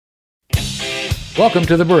Welcome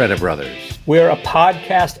to the Barretta Brothers. We're a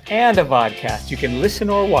podcast and a vodcast. You can listen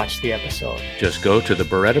or watch the episode. Just go to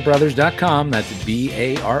thebarrettabrothers.com. That's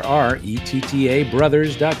BARRETTA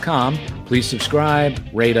brothers.com. Please subscribe,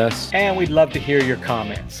 rate us. And we'd love to hear your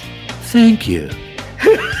comments. Thank you.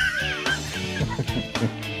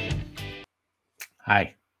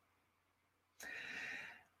 Hi.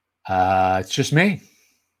 It's just me.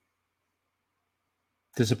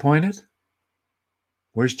 Disappointed?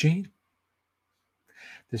 Where's Gene?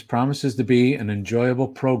 This promises to be an enjoyable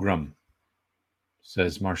program,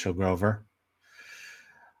 says Marshall Grover.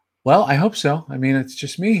 Well, I hope so. I mean, it's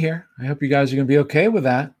just me here. I hope you guys are going to be okay with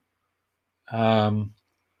that.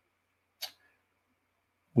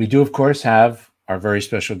 We do, of course, have our very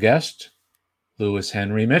special guest, Lewis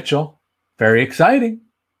Henry Mitchell. Very exciting.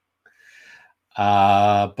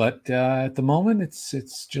 But at the moment,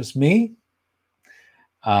 it's just me.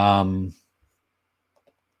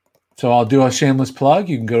 So I'll do a shameless plug.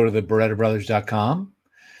 You can go to thebarrettabrothers.com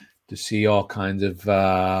to see all kinds of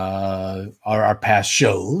our past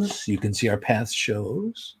shows. You can see our past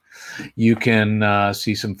shows. You can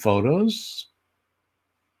see some photos,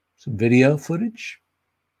 some video footage,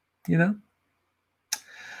 you know.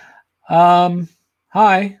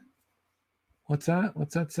 Hi. What's that?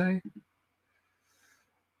 What's that say?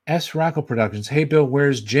 S. Rackle Productions. Hey, Bill,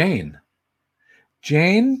 where's Jane?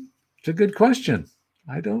 Jane? It's a good question.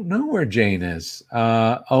 I don't know where Jane is.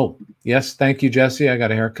 Oh, yes. Thank you, Jesse. I got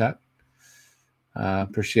a haircut.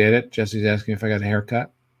 Appreciate it. Jesse's asking if I got a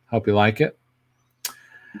haircut. Hope you like it.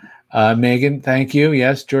 Megan, thank you.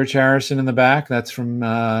 Yes, George Harrison in the back. That's from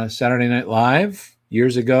Saturday Night Live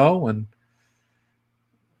years ago when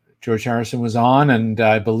George Harrison was on. And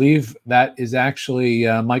I believe that is actually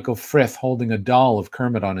Michael Frith holding a doll of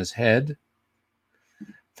Kermit on his head.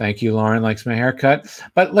 Thank you, Lauren. Likes my haircut.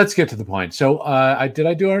 But let's get to the point. So did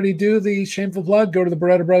I already do the shameful plug? Go to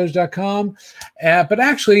thebarrettabrothers.com. But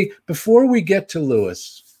actually, before we get to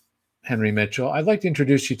Lewis Henry Mitchell, I'd like to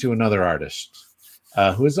introduce you to another artist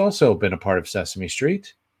who has also been a part of Sesame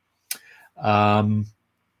Street. Well,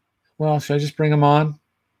 should I just bring him on?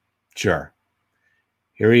 Sure.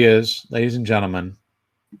 Here he is, ladies and gentlemen.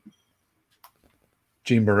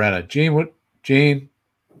 Gene Barretta. Gene, what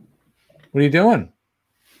are you doing?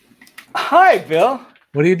 Hi, Bill.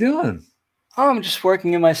 What are you doing? Oh, I'm just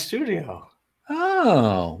working in my studio.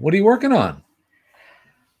 Oh, what are you working on?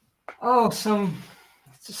 Oh, some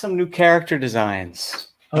new character designs.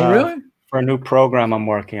 Oh, really? For a new program I'm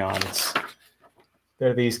working on.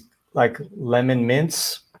 They're these like lemon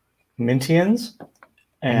mintians.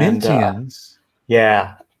 And, Mintians?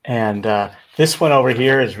 Yeah. And this one over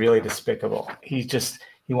here is really despicable. He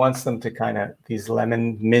wants them to these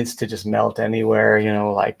lemon mints to just melt anywhere,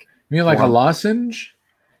 like. You mean like a lozenge?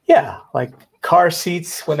 Yeah, like car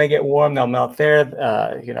seats, when they get warm, they'll melt there.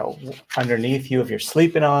 Underneath you, if you're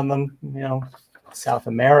sleeping on them, South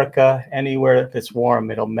America, anywhere that's warm,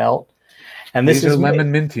 it'll melt. And this is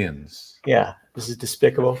lemon mintians. Yeah, this is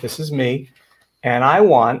despicable. This is me. And I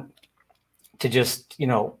want to just,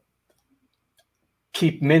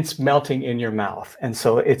 keep mints melting in your mouth. And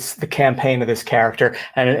so it's the campaign of this character.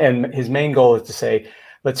 And his main goal is to say,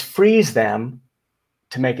 let's freeze them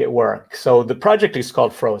to make it work. So the project is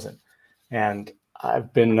called Frozen. And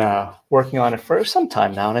I've been working on it for some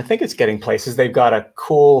time now. And I think it's getting places. They've got a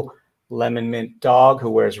cool lemon mint dog who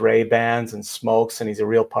wears Ray-Bans and smokes, and he's a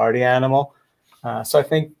real party animal. So I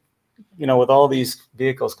think, with all these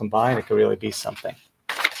vehicles combined, it could really be something.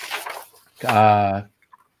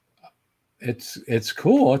 It's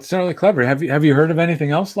cool. It's certainly clever. Have you heard of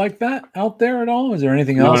anything else like that out there at all? Is there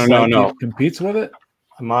anything else that competes with it?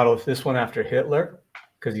 I modeled this one after Hitler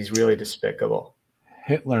because he's really despicable.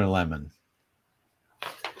 Hitler lemon.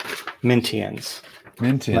 Mintians.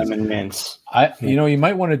 Lemon mints. You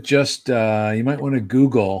might want to just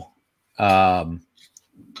Google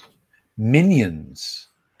minions.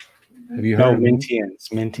 Have you heard? No,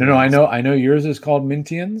 Mintians. No, I know yours is called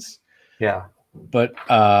Mintians. Yeah. But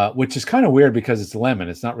which is kind of weird because it's lemon.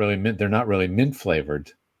 It's not really mint. They're not really mint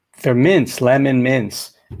flavored. They're mints, lemon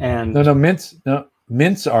mints. And no,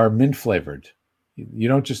 mints are mint flavored. You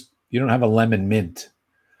don't have a lemon mint.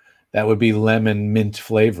 That would be lemon mint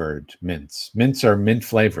flavored mints. Mints are mint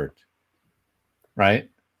flavored, right?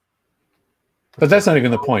 But that's not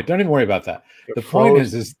even the point. Don't even worry about that. The point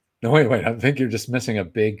is no, wait. I think you're just missing a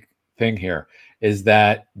big thing here. Is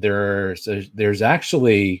that there's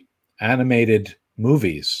actually animated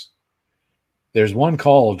movies. There's one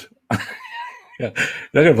called you're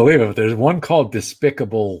not gonna believe it, but there's one called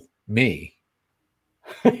Despicable Me.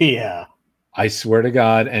 Yeah. I swear to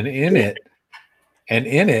God. And in it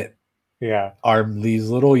yeah, are these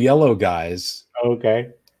little yellow guys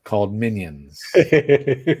Okay. called Minions.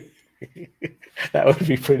 That would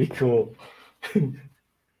be pretty cool.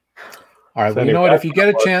 All right. So Well, you anyway, know what? If that's you what get a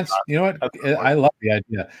I'm working chance, on. you know what? That's what I'm I working love the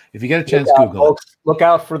idea. If you get a on. chance, Look out, Google it. folks. Look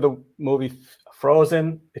out for the movie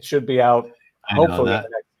Frozen. It should be out I know hopefully in that the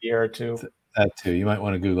next year or two. that too. You might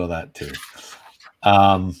want to Google that too.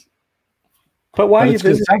 Um, But why are but you it's good.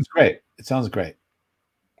 It visiting? sounds great. It sounds great.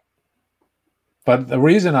 But the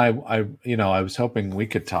reason I was hoping we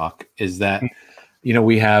could talk is that,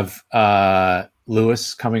 we have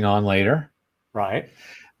Lewis coming on later, Right.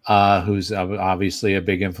 who's obviously a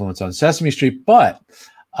big influence on Sesame Street. But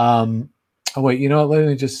oh wait, let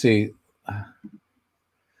me just see.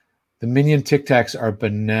 The Minion Tic Tacs are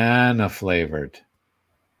banana flavored.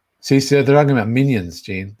 See, they're talking about Minions,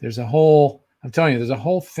 Gene. I'm telling you, there's a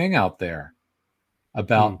whole thing out there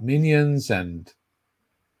about Minions, and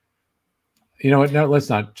you know what? No, we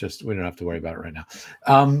don't have to worry about it right now.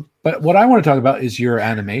 But what I want to talk about is your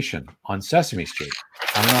animation on Sesame Street.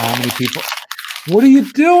 I don't know how many people. What are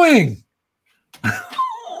you doing?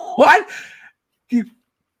 What? You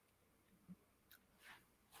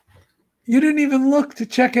didn't even look to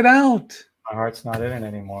check it out. My heart's not in it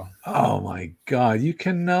anymore. Oh my God. You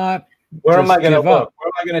cannot. Where am I going to give up. look? Where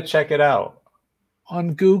am I going to check it out?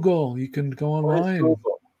 On Google. You can go online.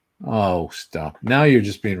 Google? Oh, stop. Now you're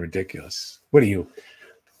just being ridiculous. What are you?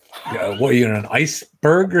 What are you in an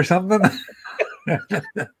iceberg or something?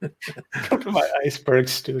 Come to my iceberg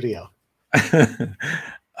studio.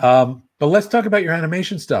 But let's talk about your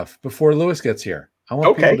animation stuff before Lewis gets here. I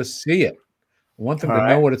want people to see it. I want them to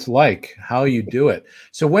know what it's like, how you do it.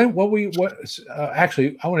 So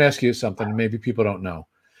actually, I want to ask you something maybe people don't know.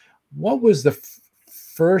 What was the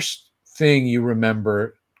first thing you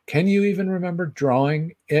remember? Can you even remember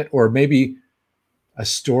drawing it, or maybe a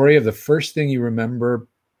story of the first thing you remember,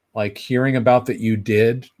 like hearing about that you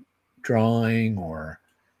did drawing, or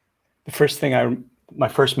the first thing my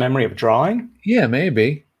first memory of drawing? Yeah,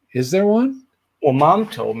 maybe. Is there one? Well, Mom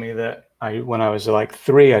told me that when I was like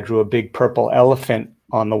 3, I drew a big purple elephant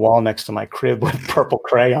on the wall next to my crib with purple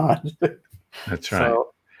crayons. That's right.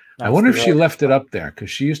 So I wonder if she left it up there,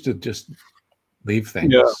 because she used to just leave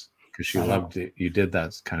things because she loved it. You did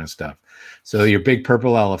that kind of stuff. So your big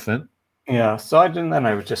purple elephant. Yeah. So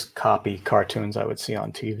I would just copy cartoons I would see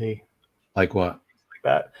on TV. Like what? Like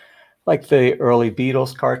that. Like the early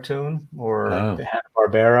Beatles cartoon, or the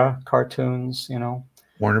Hanna-Barbera cartoons,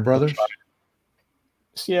 Warner Brothers?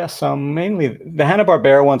 Yeah, mainly the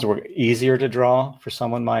Hanna-Barbera ones were easier to draw for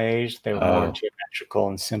someone my age. They were more geometrical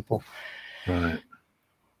and simple. Right.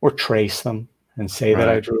 Or trace them and say that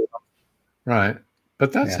I drew them. Right.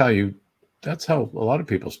 But that's how a lot of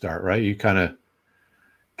people start, right? You kind of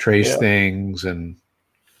trace things and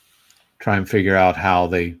try and figure out how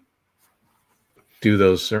they do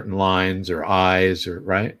those certain lines or eyes, or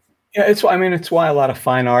right? Yeah, it's why a lot of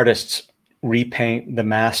fine artists repaint the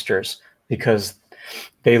masters, because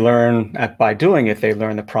they learn by doing it. They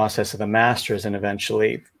learn the process of the masters, and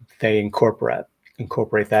eventually they incorporate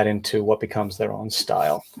that into what becomes their own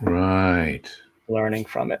style. Right. Learning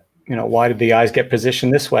from it. Why did the eyes get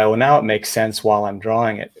positioned this way? Well, now it makes sense while I'm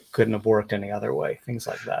drawing it. It couldn't have worked any other way. Things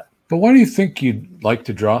like that. But why do you think you like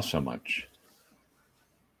to draw so much?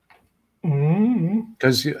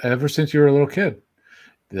 Because ever since you were a little kid,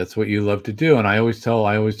 that's what you love to do. And I always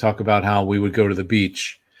talk about how we would go to the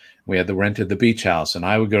beach. We had rented the beach house, and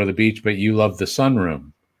I would go to the beach, but you loved the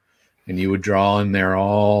sunroom, and you would draw in there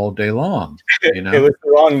all day long. It was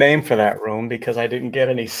the wrong name for that room because I didn't get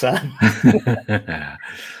any sun.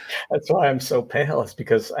 That's why I'm so pale. It's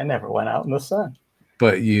because I never went out in the sun.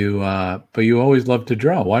 But you always loved to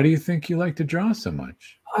draw. Why do you think you like to draw so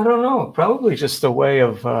much? I don't know. Probably just a way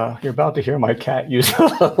of. You're about to hear my cat use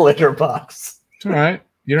a litter box. It's all right.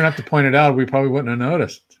 You don't have to point it out. We probably wouldn't have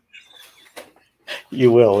noticed.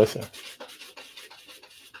 You will listen.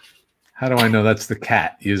 How do I know that's the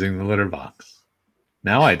cat using the litter box?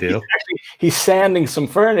 Now I do. He's sanding some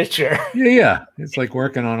furniture. Yeah. It's like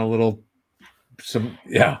working on a little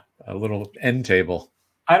end table.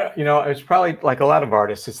 It's probably like a lot of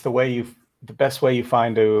artists. It's the best way you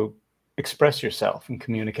find to express yourself and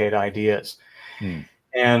communicate ideas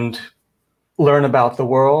and learn about the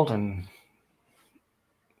world. And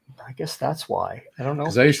I guess that's why. I don't know.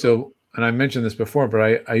 Because I used to, and I mentioned this before,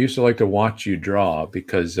 but I used to like to watch you draw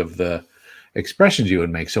because of the expressions you would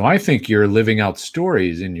make. So I think you're living out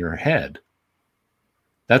stories in your head.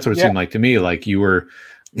 That's what it seemed like to me. Like you were,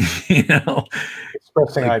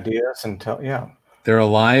 expressing ideas and they're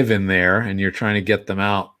alive in there, and you're trying to get them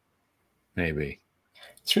out. Maybe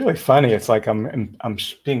it's really funny. It's like I'm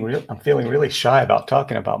feeling really shy about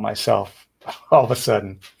talking about myself all of a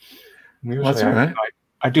sudden. Usually Well, that's all right.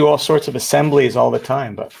 I do all sorts of assemblies all the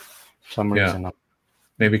time, but for some reason,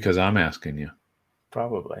 Maybe because I'm asking you.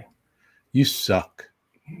 Probably. You suck.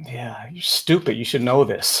 Yeah, you're stupid. You should know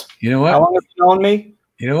this. You know what? How long have you known me?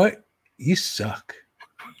 You know what? You suck.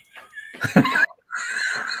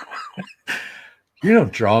 You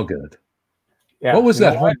don't draw good. Yeah. What was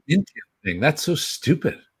that whole Indian thing? That's so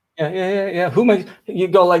stupid. Yeah. Who makes you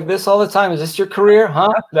go like this all the time? Is this your career,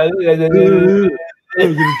 huh? I'm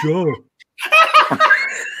gonna draw.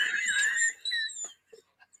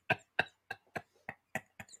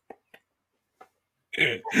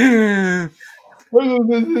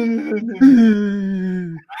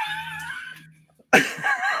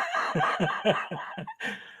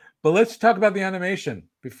 But let's talk about the animation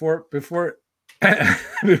before before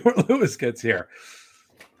Lewis gets here.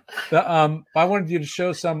 I wanted you to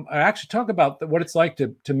show actually talk about what it's like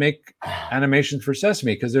to make animations for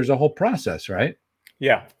Sesame, because there's a whole process, right?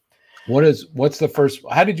 Yeah. What's the first?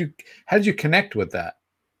 How did you connect with that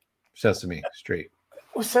Sesame Street?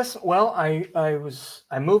 Well, I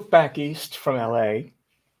moved back east from LA.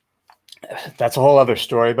 That's a whole other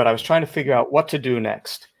story, but I was trying to figure out what to do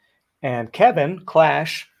next. And Kevin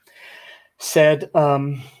Clash said,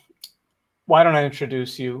 why don't I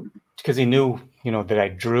introduce you? Because he knew, that I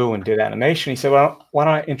drew and did animation. He said, well, why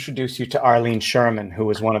don't I introduce you to Arlene Sherman, who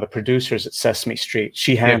was one of the producers at Sesame Street.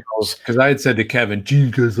 She handles... Because I had said to Kevin, Gene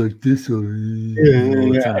goes like this. Yeah.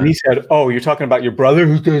 And he said, oh, you're talking about your brother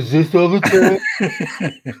who does this all the time?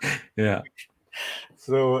 Yeah.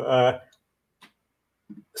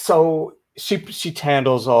 So she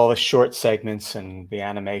handles all the short segments and the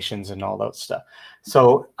animations and all that stuff.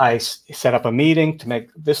 So I set up a meeting to make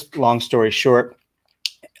this long story short.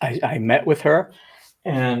 I met with her,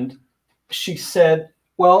 and she said,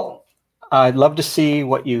 well, I'd love to see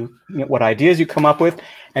what ideas you come up with.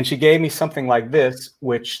 And she gave me something like this,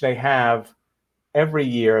 which they have every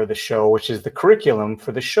year of the show, which is the curriculum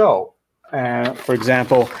for the show. For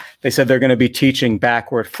example, they said they're going to be teaching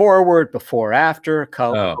backward, forward, before, after,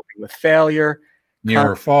 coping with failure,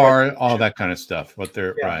 near or far, all that kind of stuff. What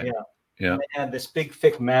they're right. Yeah. And they had this big,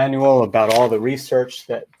 thick manual about all the research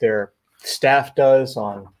that their staff does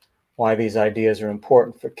on why these ideas are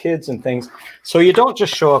important for kids and things. So you don't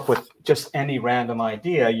just show up with just any random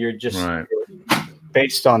idea. You're just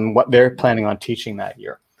based on what they're planning on teaching that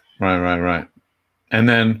year. Right. And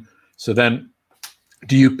then,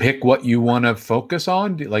 do you pick what you want to focus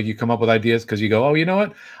on? Like you come up with ideas because you go, oh, you know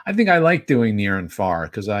what? I think I like doing near and far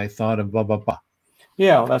because I thought of blah, blah, blah.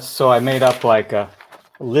 Yeah, so I made up like a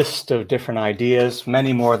list of different ideas,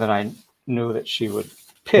 many more than I knew that she would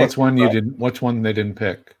pick. What's one they didn't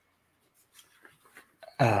pick?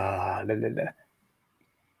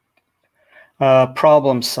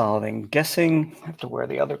 Problem solving, guessing. I have to wear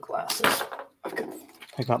the other glasses.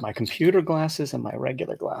 I got my computer glasses and my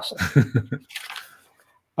regular glasses.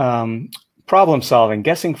 Problem solving,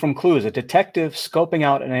 guessing from clues. A detective scoping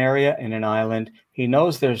out an area in an island. He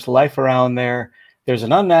knows there's life around there. There's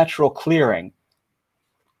an unnatural clearing.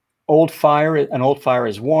 An old fire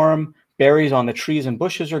is warm. Berries on the trees and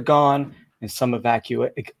bushes are gone. In some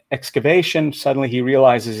excavation, suddenly he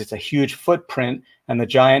realizes it's a huge footprint, and the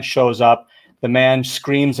giant shows up. The man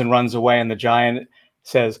screams and runs away, and the giant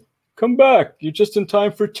says, "Come back! You're just in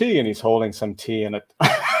time for tea." And he's holding some tea on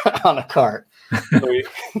a cart. So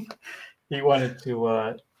he wanted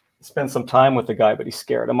to spend some time with the guy, but he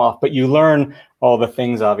scared him off. But you learn all the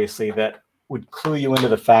things, obviously, that would clue you into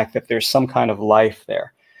the fact that there's some kind of life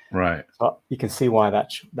there. Right. So you can see why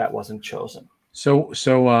that wasn't chosen. So,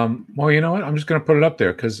 well, you know what? I'm just going to put it up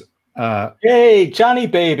there because, hey, Johnny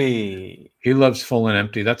Baby. He loves Full and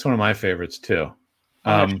Empty. That's one of my favorites too.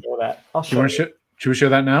 I'll show that. Should we show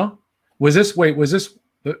that now? This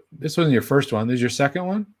wasn't your first one. This is your second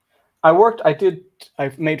one?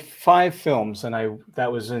 I've made 5 films, and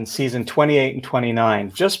that was in season 28 and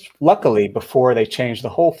 29, just luckily before they changed the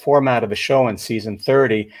whole format of the show in season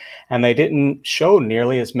 30, and they didn't show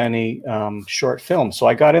nearly as many short films. So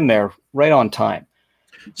I got in there right on time.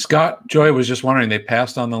 Scott Joy was just wondering, they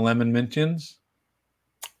passed on the Lemon Mintians?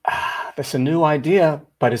 That's a new idea,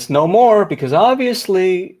 but it's no more because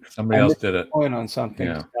obviously somebody else did it. Point on something,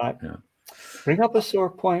 Scott. Yeah. Bring up a sore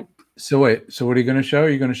point. So wait, so what are you going to show? Are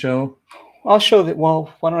you going to show? I'll show that.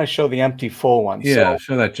 Well, why don't I show the empty full one? Yeah,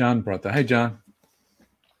 show that. John brought that. Hey, John.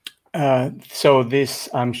 So this,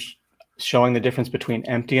 I'm showing the difference between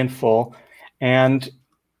empty and full. And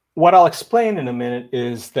what I'll explain in a minute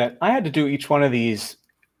is that I had to do each one of these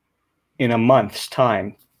in a month's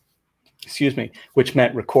time, which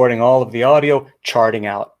meant recording all of the audio, charting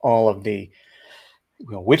out all of the,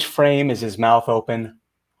 which frame is his mouth open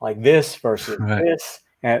like this versus this.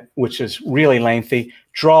 which is really lengthy.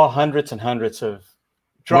 Draw hundreds and hundreds of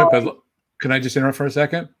Wait, drawings. but can I just interrupt for a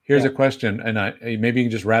second? Here's a question, and maybe you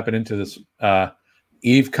can just wrap it into this.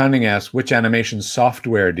 Eve Cunning asks, which animation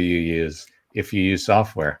software do you use, if you use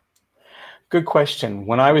software? Good question.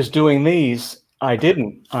 When I was doing these, I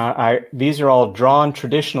didn't. These are all drawn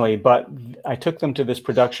traditionally, but I took them to this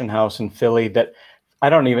production house in Philly that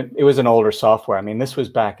it was an older software. I mean, this was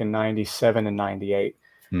back in 97 and 98.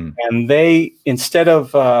 And they, instead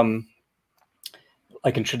of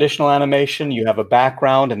like in traditional animation, you have a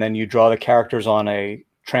background and then you draw the characters on a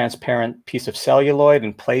transparent piece of celluloid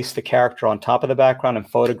and place the character on top of the background and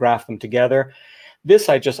photograph them together. This,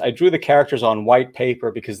 I drew the characters on white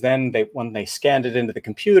paper because then when they scanned it into the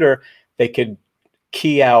computer, they could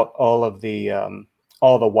key out all the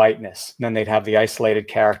whiteness. And then they'd have the isolated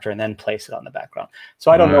character and then place it on the background. So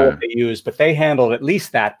I don't know what they used, but they handled at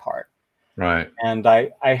least that part. Right. And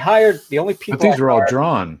I hired the only people. But these were all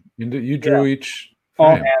drawn. You drew each frame.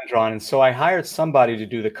 All hand drawn. And so I hired somebody to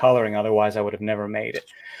do the coloring. Otherwise, I would have never made it.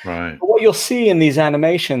 Right. But what you'll see in these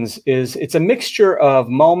animations is it's a mixture of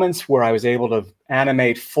moments where I was able to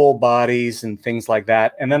animate full bodies and things like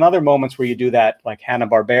that. And then other moments where you do that, like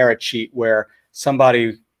Hanna-Barbera cheat, where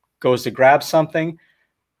somebody goes to grab something,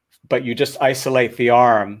 but you just isolate the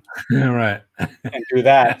arm. Right. And do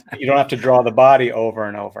that. You don't have to draw the body over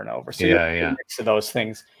and over and over. So yeah. Mix of those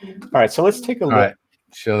things. All right. So let's take a look. Right.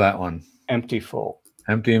 Show that one. Empty full.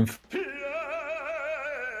 Empty and full.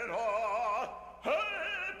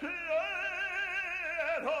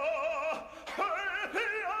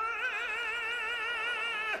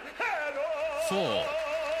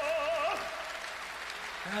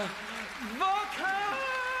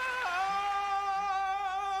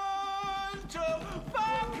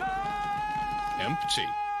 Empty.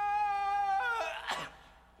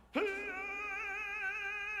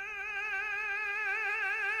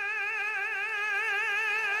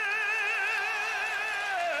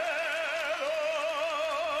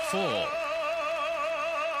 Full.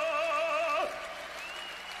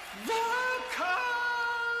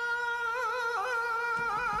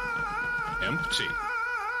 Empty.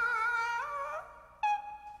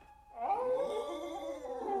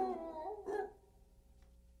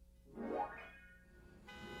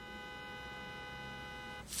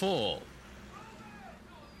 Full.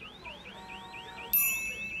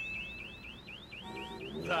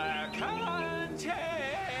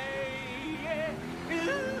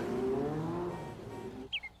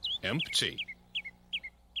 Empty.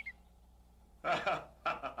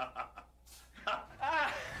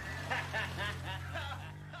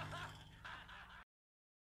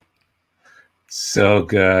 so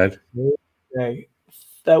good. Okay.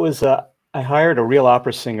 That was I hired a real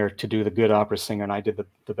opera singer to do the good opera singer, and I did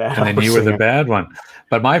the bad. And then you were the bad one.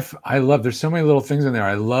 But I love. There's so many little things in there.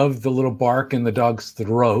 I love the little bark in the dog's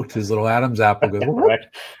throat. His little Adam's apple goes. Right.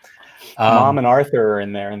 Mom and Arthur are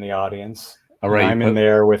in there in the audience. All right, I'm in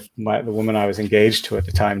there with the woman I was engaged to at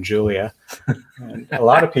the time, Julia. And a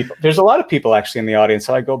lot of people. There's a lot of people actually in the audience.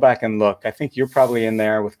 So I go back and look. I think you're probably in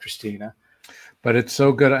there with Christina. But it's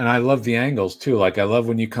so good, and I love the angles too. Like I love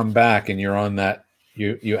when you come back and you're on that.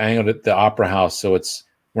 You angled at the opera house, so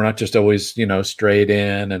we're not just always straight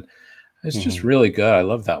in, and it's just really good. I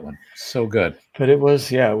love that one. So good. But it was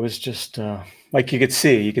just like you could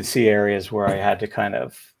see areas where I had to kind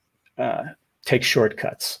of take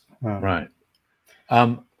shortcuts. Right.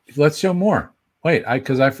 Let's show more. Wait, I'm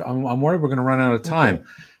worried we're going to run out of time.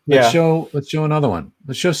 Okay. Let's show another one.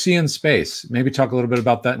 Let's show Sea in Space. Maybe talk a little bit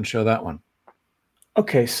about that and show that one.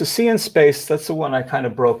 Okay, so Sea in Space. That's the one I kind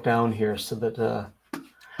of broke down here so that.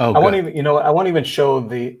 I won't even show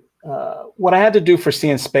the what I had to do for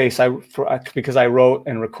Sea in Space. Because I wrote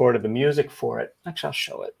and recorded the music for it. Actually, I'll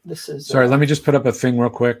show it. This is. Sorry, let me just put up a thing real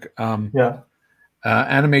quick.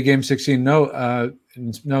 Anime Game 16. No,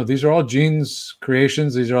 these are all Gene's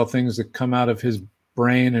creations. These are all things that come out of his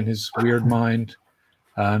brain and his weird mind.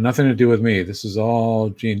 Nothing to do with me. This is all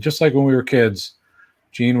Gene. Just like when we were kids,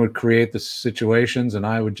 Gene would create the situations, and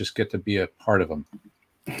I would just get to be a part of them.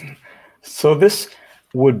 So this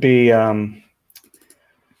would be, I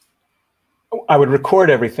would record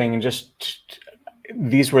everything and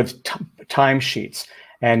these were timesheets,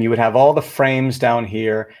 and you would have all the frames down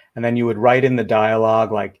here, and then you would write in the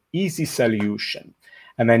dialogue like easy solution.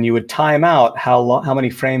 And then you would time out how many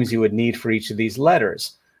frames you would need for each of these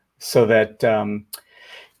letters so that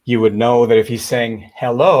you would know that if he's saying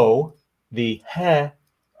hello, the he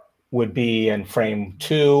would be in frame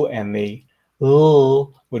 2, and the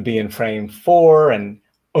l would be in frame 4, and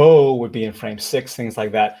O would be in frame 6, things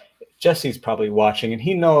like that. Jesse's probably watching, and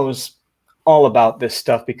he knows all about this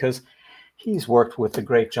stuff because he's worked with the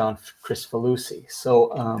great John Cristofalusi.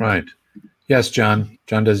 So right. Yes, John.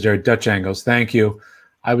 John does their Dutch angles. Thank you.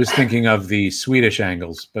 I was thinking of the Swedish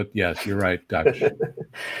angles, but yes, you're right, Dutch.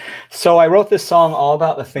 So I wrote this song all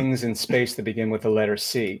about the things in space that begin with the letter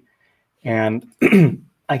C. And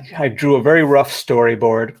I drew a very rough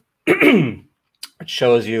storyboard. It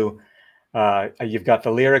shows you, you've got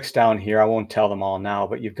the lyrics down here. I won't tell them all now,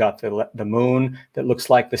 but you've got the moon that looks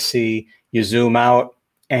like the sea. You zoom out,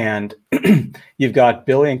 and you've got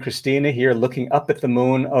Billy and Christina here looking up at the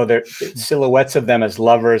moon. Oh, they're silhouettes of them as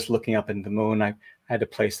lovers looking up in the moon. I had to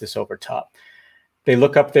place this over top. They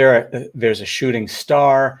look up there. There's a shooting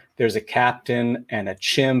star. There's a captain and a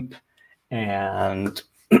chimp. And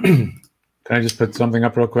can I just put something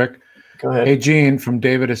up real quick? Go ahead. Hey, Gene, from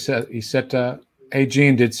David, he said, hey,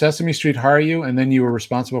 Gene, did Sesame Street hire you and then you were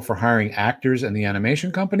responsible for hiring actors and the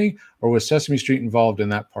animation company? Or was Sesame Street involved in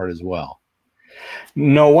that part as well?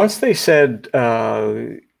 No, once they said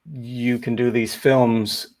you can do these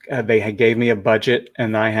films, they gave me a budget,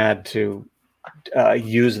 and I had to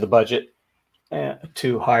use the budget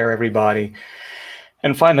to hire everybody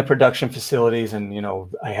and find the production facilities. And, you know,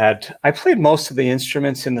 I played most of the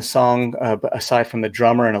instruments in the song, aside from the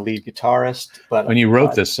drummer and a lead guitarist. But when you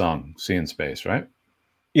wrote this song, Sea in Space, right?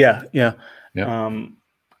 Yeah. Yeah.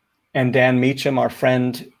 And Dan Meacham, our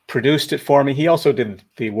friend, produced it for me. He also did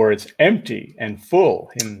the words empty and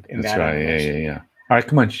full in That's that right. animation. Yeah. All right,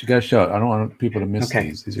 come on, you guys show it. I don't want people to miss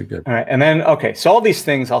these. These are good. All right, and then, okay, so all these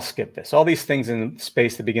things, I'll skip this. All these things in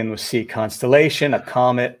space that begin with C, constellation, a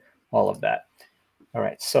comet, all of that. All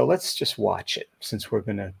right, so let's just watch it since we're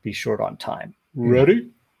going to be short on time. Ready?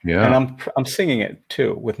 Yeah. And I'm singing it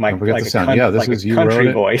too with my like this is you country wrote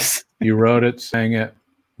it. voice. You wrote it, sang it,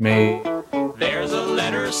 made. There's a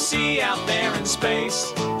letter C out there in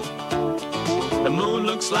space. The moon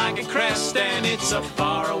looks like a crest and it's a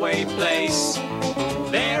faraway place.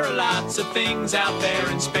 There are lots of things out there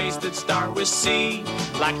in space that start with C,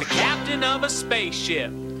 like the captain of a spaceship,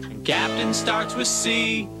 and captain starts with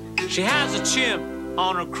C. She has a chimp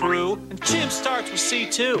on her crew, and chimp starts with C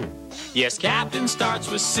too. Yes, captain starts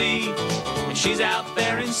with C, and she's out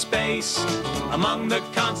there in space, among the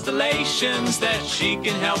constellations that she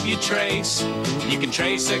can help you trace. You can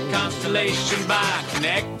trace a constellation by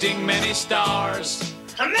connecting many stars.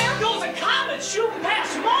 And there goes a comet shooting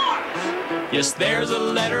past Mars. Yes, there's a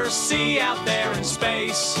letter C out there in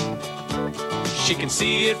space. She can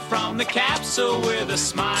see it from the capsule with a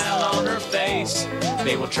smile on her face.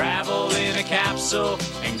 They will travel in a capsule,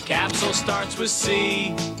 and capsule starts with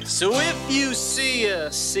C. So if you see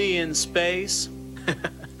a C in space,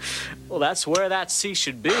 well, that's where that C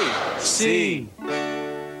should be. C.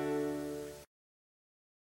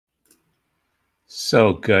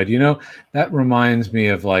 So good. You know, that reminds me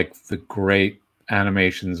of like the great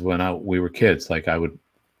animations when we were kids. Like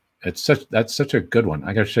that's such a good one.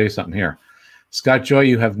 I got to show you something here. Scott Joy,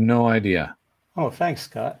 you have no idea. Oh, thanks,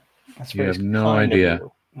 Scott. That's you have no idea.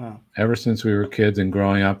 Oh. Ever since we were kids and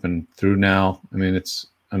growing up and through now, I mean, it's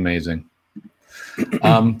amazing.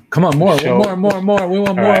 Come on, more. We want more. We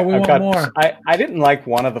want more. I didn't like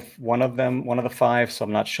one of the five, so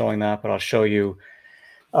I'm not showing that, but I'll show you.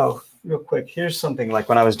 Oh, real quick. Here's something like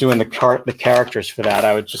when I was doing the characters for that,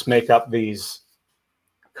 I would just make up these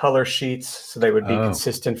color sheets so they would be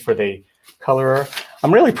consistent for the colorer.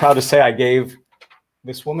 I'm really proud to say I gave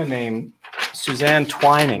this woman named Suzanne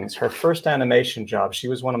Twinings her first animation job. She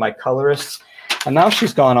was one of my colorists, and now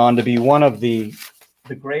she's gone on to be one of the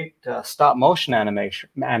great stop motion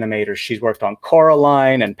animators. She's worked on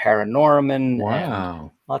Coraline and Paranorman. Wow.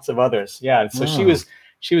 And lots of others. Yeah. So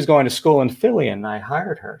she was going to school in Philly, and I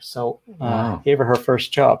hired her. So gave her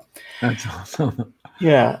first job. That's awesome.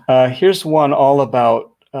 Yeah. Here's one all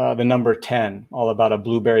about the number 10, all about a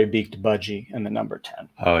blueberry beaked budgie and the number 10.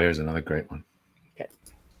 Oh, here's another great one. Okay.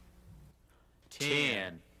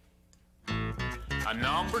 10. A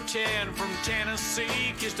number 10 from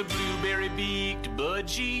Tennessee kissed a blueberry beaked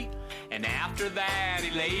budgie, and after that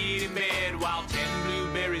he laid in bed while 10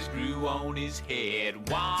 blueberries grew on his head.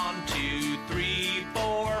 1, 2, 3,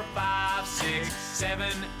 4, 5, 6, 7,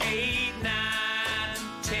 8, 9,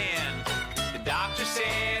 10. The doctor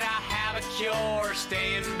said I have a cure.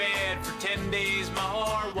 Stay in bed for 10 days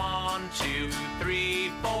more. 1, 2, 3,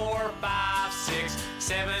 4, 5, 6,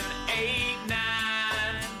 7, 8, 9,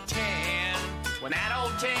 10. When that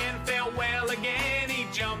old 10 felt well again, he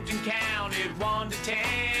jumped and counted 1 to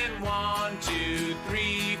 10. 1, 2,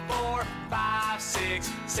 3, 4, 5,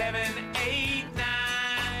 6, 7, 8, 9,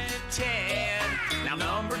 10. Now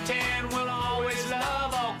number 10 will always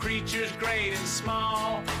love all creatures great and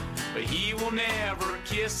small. but he will never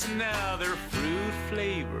kiss another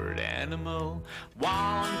fruit-flavored animal.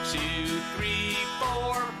 1, 2, 3,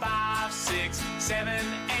 4, 5, 6, 7,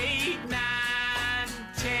 8, 9,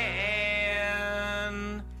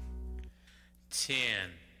 10.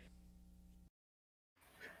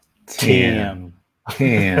 10.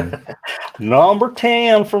 10. Number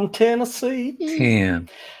 10 from Tennessee. 10.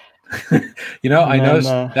 You know, And I then, noticed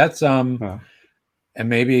that's and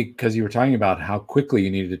maybe because you were talking about how quickly you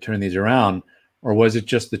needed to turn these around, or was it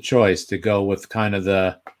just the choice to go with kind of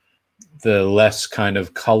the less kind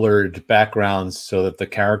of colored backgrounds so that the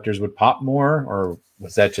characters would pop more, or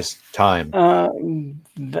was that just time? For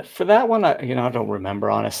that one, I don't remember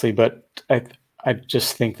honestly, but I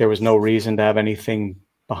just think there was no reason to have anything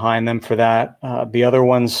behind them for that. The other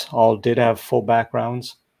ones all did have full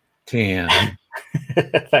backgrounds. 10.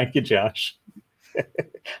 Thank you, Josh.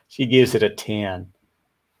 She gives it a 10.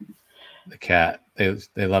 The cat.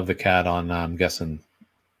 They love the cat on, I'm guessing.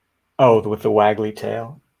 Oh, with the waggly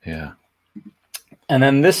tail. Yeah. And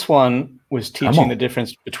then this one was teaching the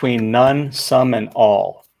difference between none, some, and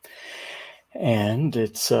all. And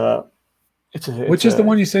it's which is the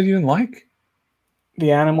one you said you didn't like?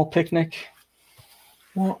 The animal picnic.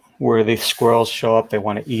 Well, where the squirrels show up, they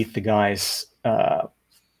want to eat the guy's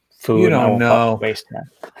food. You don't know. Waste time.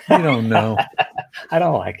 You don't know. I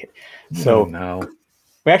don't like it. So no.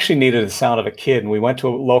 We actually needed the sound of a kid, and we went to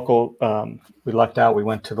a local. We lucked out. We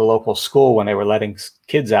went to the local school when they were letting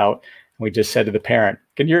kids out, and we just said to the parent,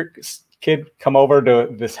 "Can your kid come over to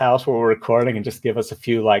this house where we're recording and just give us a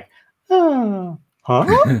few like, huh?"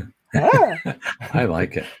 I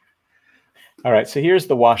like it. All right, so here's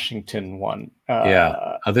the Washington one.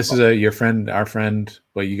 This is our friend.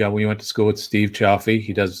 Well, we went to school with Steve Chaffee.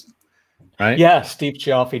 He does, right? Yeah, Steve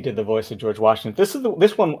Chaffee did the voice of George Washington. This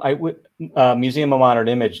one. Museum of Modern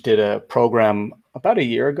Image did a program about a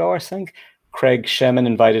year ago, I think. Craig Shemin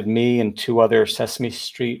invited me and 2 other Sesame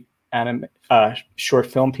Street short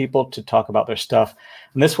film people to talk about their stuff,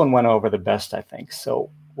 and this one went over the best, I think.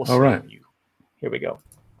 So we'll see. Right. Here we go.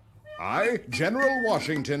 I, General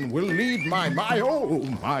Washington, will need my.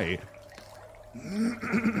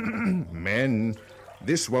 Men,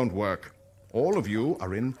 this won't work. All of you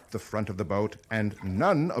are in the front of the boat, and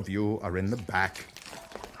none of you are in the back.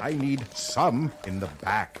 I need some in the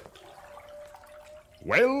back.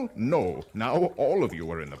 Well, no. Now all of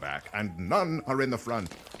you are in the back, and none are in the front.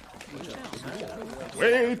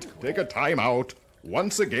 Wait, take a time out.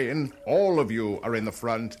 Once again, all of you are in the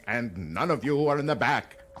front, and none of you are in the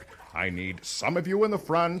back. I need some of you in the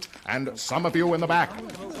front and some of you in the back.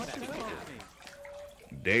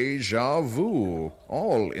 Deja vu.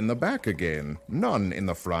 All in the back again. None in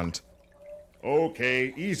the front.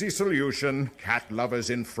 Okay, easy solution. Cat lovers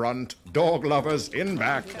in front, dog lovers in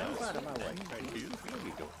back.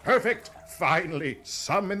 Perfect. Finally,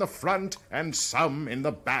 some in the front and some in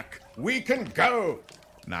the back. We can go.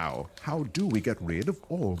 Now, how do we get rid of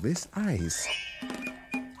all this ice?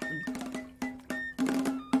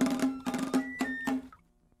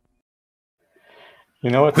 You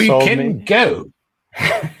know what we sold can me? Go.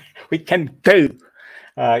 We can go.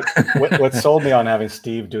 What sold me on having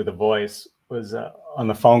Steve do the voice was on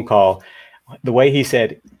the phone call, the way he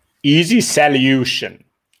said, "Easy solution."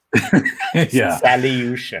 Yeah.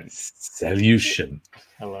 Solution.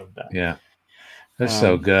 I love that. Yeah. That's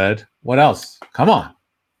so good. What else? Come on.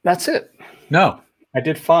 That's it. No. I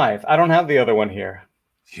did 5. I don't have the other one here.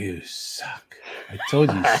 You suck. I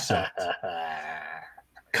told you sucked.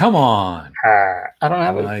 Come on. I don't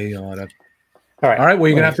have it. All right. Well,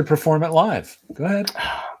 you're going to have to perform it live. Go ahead.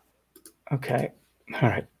 Okay. All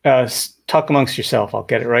right. Talk amongst yourself. I'll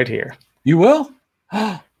get it right here. You will?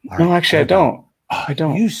 No, actually, I don't. I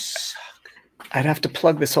don't. You suck. I'd have to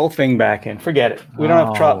plug this whole thing back in. Forget it. We don't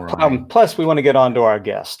have problem. Plus, we want to get on to our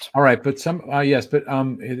guest. All right. But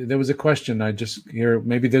there was a question. I just hear,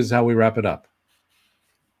 maybe this is how we wrap it up.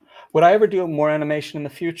 Would I ever do more animation in the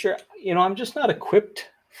future? I'm just not equipped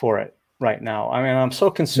for it right now. I mean, I'm so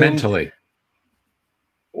consumed. Mentally.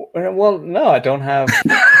 Well, no, I don't have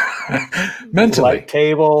mentally light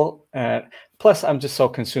table. Plus, I'm just so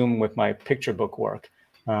consumed with my picture book work.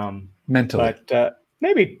 Mentally. But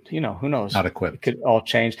maybe, who knows? Not equipped. It could all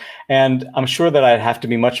change. And I'm sure that I'd have to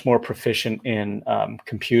be much more proficient in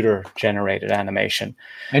computer-generated animation.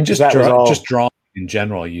 And just drawing in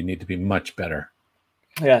general, you need to be much better.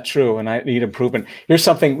 Yeah, true. And I need improvement. Here's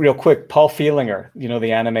something real quick. Paul Feelinger, the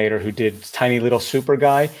animator who did Tiny Little Super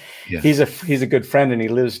Guy. Yeah. He's a good friend and he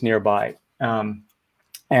lives nearby.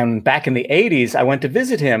 And back in the 80s, I went to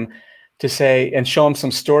visit him to show him some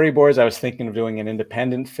storyboards. I was thinking of doing an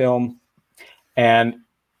independent film. And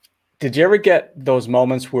Did you ever get those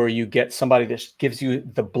moments where you get somebody that gives you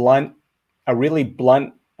a really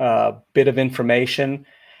blunt bit of information,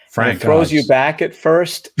 Frank and it throws you Oz. back at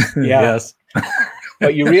first? Yeah. Yes.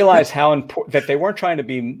 But you realize how important that they weren't trying to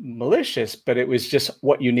be malicious, but it was just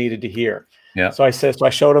what you needed to hear. Yeah. So I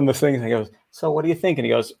showed him the thing, and he goes, "So what do you think?" And he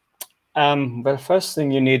goes, "Well, the first thing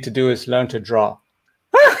you need to do is learn to draw."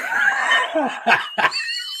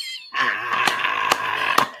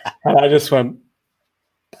 And I just went,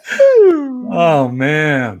 Oh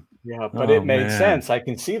man. yeah, but it made sense. I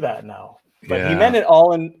can see that now. But he meant it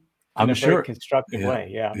all in a very constructive way.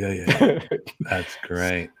 Yeah. Yeah. That's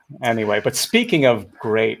great. Anyway, but speaking of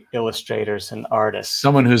great illustrators and artists,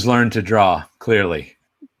 Someone who's learned to draw, clearly.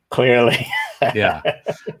 Yeah.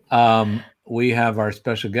 We have our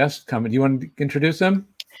special guest coming. Do you want to introduce him?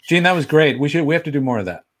 Gene, that was great. We have to do more of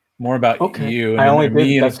that. More about you. And I only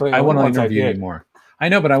me. did. I want to interview you more. I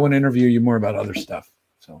know, but I want to interview you more about other stuff.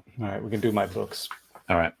 So, all right, we can do my books.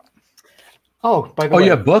 All right. Oh, by the way.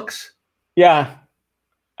 You have books? Yeah.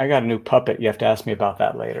 I got a new puppet. You have to ask me about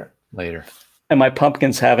that later. And my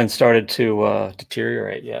pumpkins haven't started to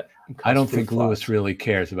deteriorate yet. I don't think Lewis really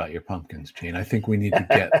cares about your pumpkins, Gene. I think we need to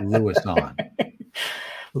get Lewis on.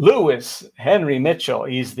 Lewis Henry Mitchell.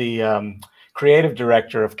 He's the creative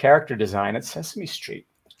director of character design at Sesame Street.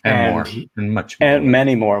 And more. And much more. And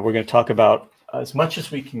many more. We're going to talk about as much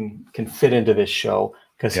as we can fit into this show,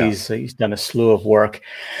 because he's done a slew of work.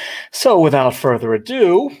 So without further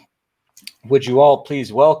ado, would you all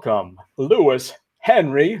please welcome Lewis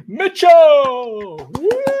Henry Mitchell? Woo!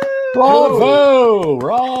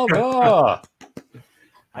 Bravo!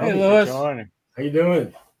 Hey, Lewis. How you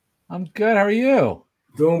doing? I'm good. How are you?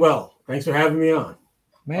 Doing well. Thanks for having me on.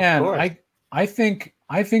 Man, I think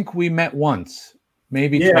we met once,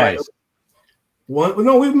 maybe twice.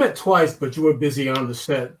 No, we've met twice, but you were busy on the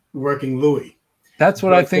set working Louis. That's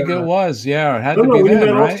what I think it was. Yeah, it had to be we then,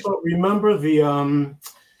 met right? Also, remember the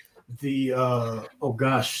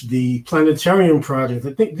planetarium project?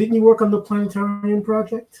 I think, didn't you work on the planetarium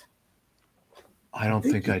project? I don't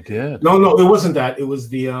think I did. No, it wasn't that. It was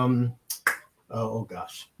the Well,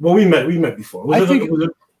 we met before.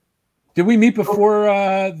 Did we meet before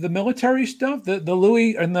the military stuff? The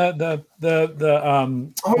Louis and the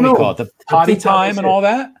what do you call it? The potty time and all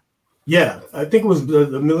that? Yeah, I think it was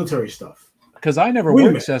the military stuff. Because I never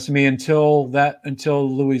worked Sesame until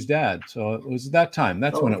Louis' dad. So it was that time.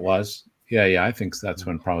 That's when it was. Yeah, I think that's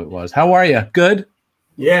when probably it was. How are you? Good?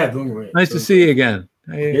 Yeah, doing great. Nice to see you again.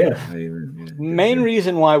 Main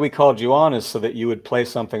reason why we called you on is so that you would play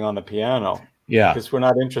something on the piano. Yeah. Because we're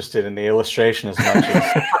not interested in the illustration as much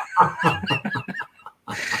as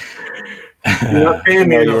you're not paying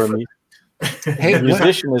me enough. Hey,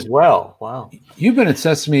 musician as well. Wow. You've been at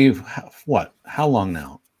Sesame, what? How long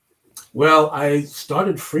now? Well, I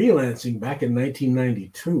started freelancing back in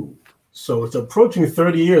 1992. So it's approaching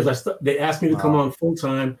 30 years. They asked me to come on full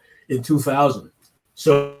time in 2000.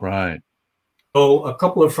 So a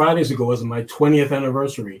couple of Fridays ago was my 20th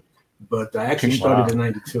anniversary, but I actually started in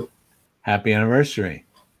 92. Happy anniversary.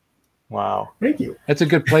 Wow. Thank you. That's a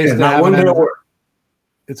good place to not have one day at work.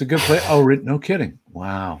 It's a good place. Oh, no kidding.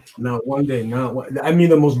 Wow. Not one day. I mean,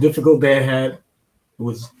 the most difficult day I had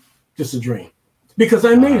was just a dream. Because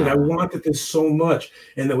I made it. I wanted this so much.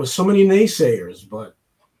 And there were so many naysayers, but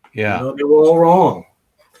they were all wrong.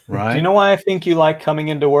 Right. Do you know why I think you like coming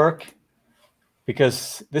into work?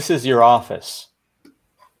 Because this is your office.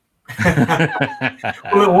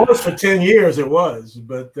 Well, it was for 10 years. It was,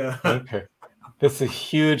 but okay. That's a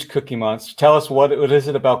huge Cookie Monster. Tell us what is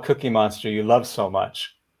it about Cookie Monster you love so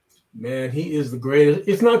much? Man, he is the greatest.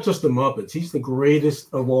 It's not just the Muppets. He's the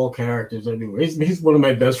greatest of all characters anyway. He's one of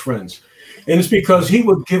my best friends. And it's because he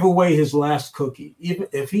would give away his last cookie. Even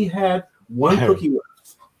if he had one cookie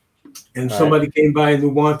left and somebody came by and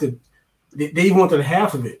they wanted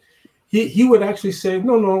half of it, he would actually say,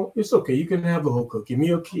 no, it's okay. You can have the whole cookie.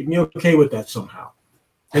 Me okay with that somehow.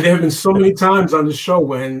 And there have been so many times on the show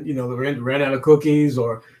when, they ran out of cookies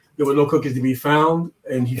or there were no cookies to be found.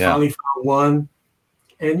 And he finally found one.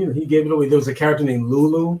 And, he gave it away. There was a character named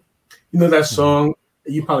Lulu. You know that song?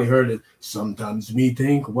 You probably heard it. Sometimes me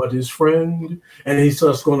think, what is friend? And he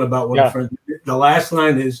starts going about what a friend. The last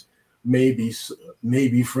line is, maybe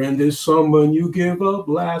friend is someone you give up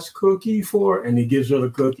last cookie for. And he gives her the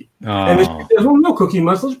cookie. And she says, oh, no, Cookie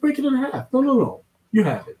Monster, let's break it in half. No. You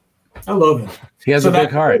have it. I love him. He has a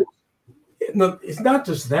big heart. No, it's not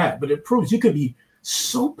just that, but it proves you could be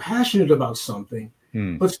so passionate about something,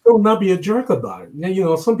 but still not be a jerk about it.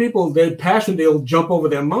 Now, some people, they're passionate, they'll jump over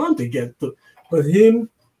their mom to get to, but him,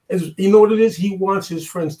 you know what it is? He wants his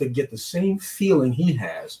friends to get the same feeling he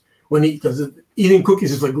has because eating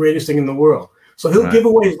cookies is the greatest thing in the world. So he'll give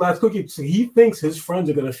away his last cookie. So he thinks his friends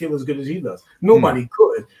are going to feel as good as he does. Nobody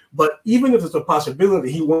could, but even if it's a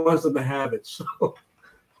possibility, he wants them to have it. So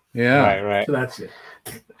right. So that's it.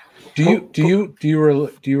 Do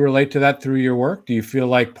you relate to that through your work? Do you feel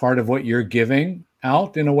like part of what you're giving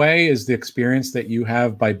out in a way is the experience that you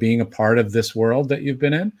have by being a part of this world that you've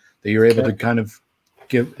been in, that you're able to kind of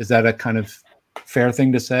give? Is that a kind of fair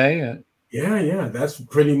thing to say? Yeah. That's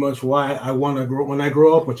pretty much why I want to grow. When I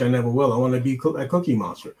grow up, which I never will, I want to be a Cookie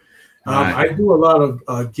Monster. I do a lot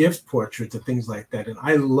of gift portraits and things like that, and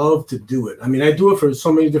I love to do it. I mean, I do it for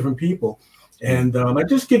so many different people, and I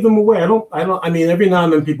just give them away. I mean, every now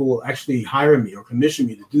and then people will actually hire me or commission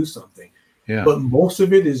me to do something. Yeah. But most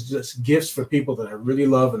of it is just gifts for people that I really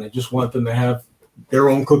love, and I just want them to have their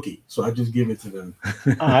own cookie. So I just give it to them.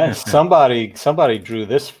 Somebody drew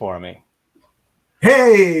this for me.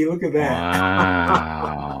 Hey, look at that.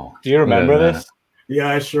 Wow. Do you remember this? Yeah,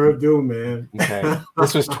 I sure do, man. Okay.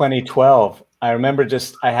 This was 2012. I remember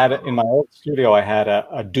I had it in my old studio. I had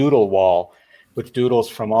a doodle wall with doodles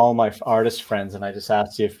from all my artist friends. And I just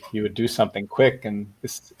asked you if you would do something quick. And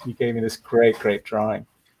you gave me this great drawing.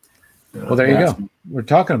 Well, there you go. We're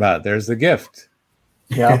talking about it. There's the gift.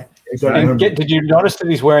 Yeah. Did you notice that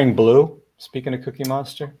he's wearing blue? Speaking of Cookie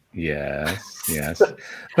Monster. Yes.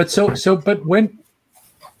 But when,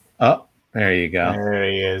 there you go. There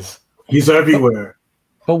he is. He's everywhere.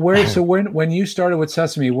 But when you started with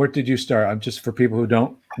Sesame, where did you start? I'm just for people who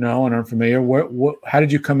don't know and aren't familiar. How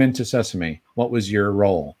did you come into Sesame? What was your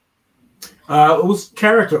role? It was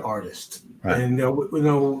character artist, right. And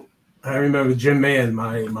I remember Jim Mann,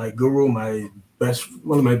 my guru, one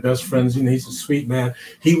of my best friends. He's a sweet man.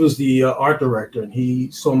 He was the art director, and he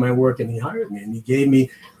saw my work and he hired me. And he gave me.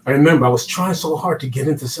 I remember I was trying so hard to get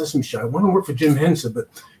into Sesame Street. I want to work for Jim Henson, but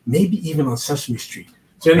maybe even on Sesame Street.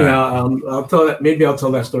 So anyhow, I'll tell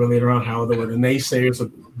that story later on. How there were the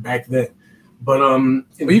naysayers back then, but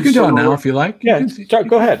you can tell it now if you like. Yeah,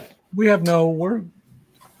 go ahead. We have no word.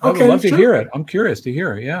 I would love to hear it. I'm curious to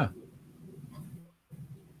hear it. Yeah.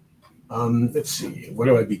 Let's see. Where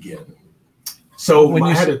do I begin? So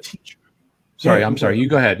I had a teacher. Sorry, I'm sorry. You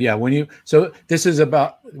go ahead. Yeah. So this is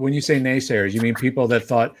about when you say naysayers, you mean people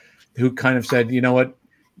that who kind of said, you know what,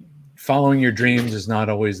 following your dreams is not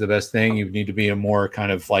always the best thing. You need to be a more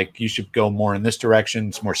kind of like, you should go more in this direction.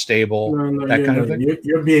 It's more stable. That kind of thing.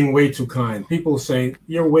 You're being way too kind. People say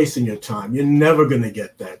you're wasting your time. You're never going to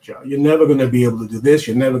get that job. You're never going to be able to do this.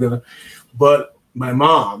 You're never going to. But my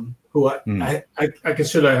mom, who I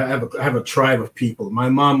consider I have a tribe of people. My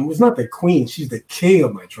mom was not the queen. She's the king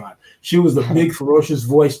of my tribe. She was the big, ferocious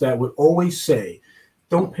voice that would always say,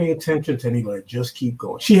 don't pay attention to anybody. Just keep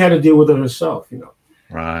going. She had to deal with it herself,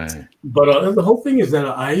 Right. But the whole thing is that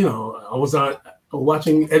I was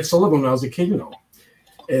watching Ed Sullivan when I was a kid,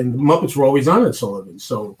 and the Muppets were always on Ed Sullivan.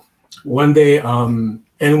 So one day, and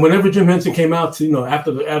whenever Jim Henson came out to,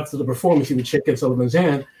 after the performance, he would shake Ed Sullivan's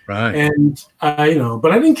hand. Right. And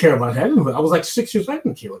but I didn't care about that. I was like 6 years. I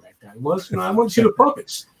didn't care what that guy was. I wanted to see the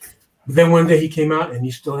puppets. But then one day he came out and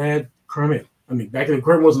he still had Kermit. I mean, back then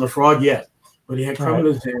Kermit wasn't a frog yet, but he had Kermit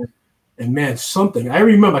in his hand. And man, something, I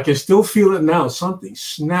remember, I can still feel it now. Something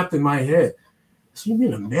snapped in my head. So you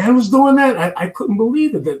mean a man was doing that? I couldn't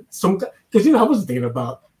believe it. That some guy, because I wasn't thinking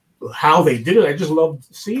about how they did it. I just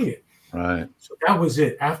loved seeing it. Right. So that was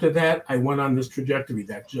it. After that, I went on this trajectory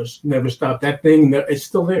that just never stopped. That thing, it's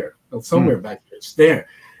still there. Somewhere back there. It's there.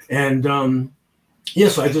 And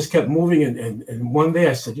so I just kept moving. And one day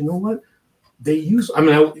I said, you know what?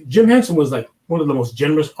 Jim Henson was like one of the most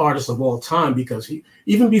generous artists of all time, because he,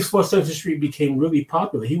 even before Sesame Street became really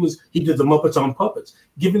popular, he did the Muppets on Puppets,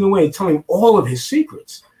 giving away and telling all of his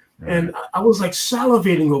secrets. Right. And I was like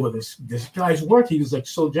salivating over this guy's work. He was like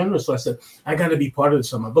so generous. So I said, I got to be part of this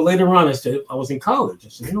somehow. But later on, I said, I was in college. I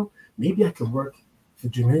said, maybe I could work for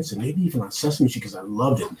Jim Henson, maybe even on Sesame Street, because I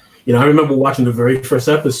loved it. I remember watching the very first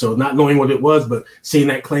episode, not knowing what it was, but seeing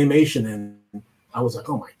that claymation, and I was like,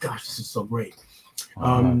 oh my gosh, this is so great.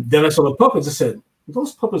 Then I saw the puppets. I said,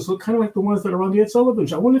 those puppets look kind of like the ones that are on the Ed Sullivan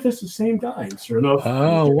Show. I wonder if it's the same guy. And sure enough.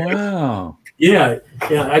 Oh, wow. Yeah.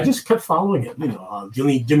 I just kept following it.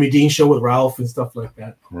 Jimmy Dean show with Ralph and stuff like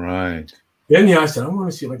that. Right. Then I said, I want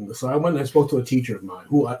to see if I can go. So I went and I spoke to a teacher of mine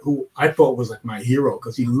who I thought was like my hero,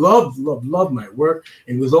 because he loved my work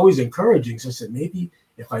and was always encouraging. So I said, maybe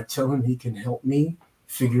if I tell him, he can help me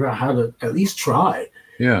figure out how to at least try.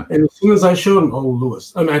 Yeah. And as soon as I showed him,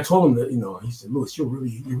 Louis, I told him that, he said, Louis, you're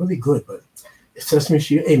really good, but Sesame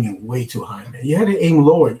Street, you're aiming way too high, man. You had to aim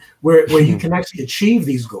lower where you can actually achieve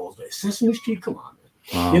these goals. But Sesame Street, come on,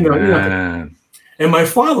 man. Man. And my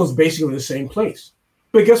father was basically in the same place.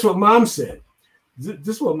 But guess what Mom said?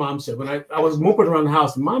 This is what Mom said. When I was moping around the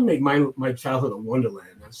house, Mom made my childhood a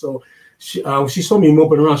wonderland. And so she saw me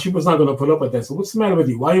moping around. She was not going to put up with that. So what's the matter with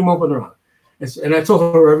you? Why are you moping around? And I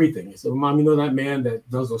told her everything. I said, well, Mom, you know that man that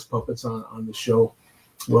does those puppets on the show?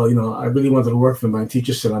 Well, you know, I really wanted to work for him. My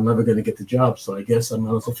teacher said I'm never going to get the job, so I guess I'm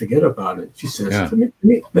going to forget about it. She says,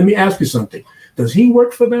 let me ask you something. Does he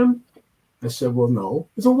work for them? I said, well, no.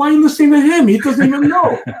 I said, why are you listening to him? He doesn't even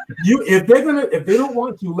know. If they don't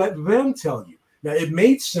want you, let them tell you. Now, it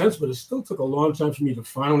made sense, but it still took a long time for me to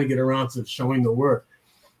finally get around to showing the work.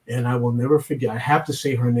 And I will never forget. I have to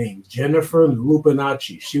say her name, Jennifer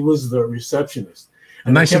Lupinacci. She was the receptionist.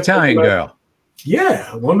 A nice Italian girl.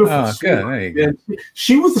 Yeah, wonderful. Oh, good. There you go. And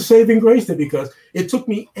she was the saving grace there because it took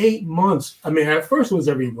me 8 months. I mean, at first it was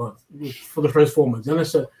every month for the first 4 months. Then I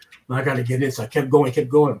said, well, I got to get in. So I kept going.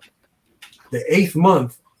 The 8th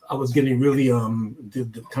month, I was getting really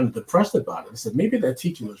kind of depressed about it. I said, maybe that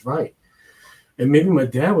teacher was right. And maybe my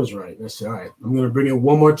dad was right. And I said, all right, I'm going to bring it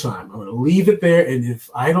one more time. I'm going to leave it there. And if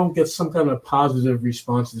I don't get some kind of positive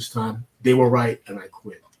response this time, they were right. And I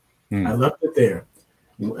quit. I left it there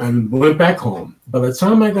and went back home. By the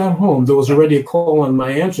time I got home, there was already a call on my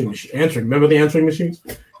answering machine. Remember the answering machines?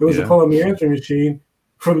 There was a call on the answering machine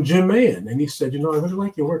from Jim Mahan. And he said, you know, I really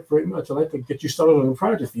like your work very much. I'd like to get you started on the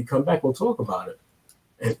project. If you come back, we'll talk about it.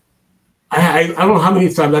 And I don't know how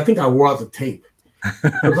many times, I think I wore out the tape.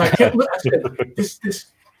 I said,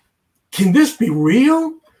 can this be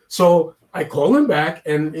real? So I called him back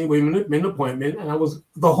and we made an appointment. And I was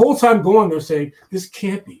the whole time going there saying, this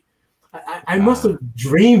can't be. I must have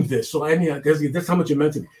dreamed this. So I mean, that's how much it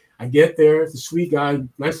meant to me. I get there, it's a sweet guy,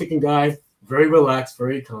 nice looking guy, very relaxed,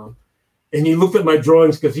 very calm. And he looked at my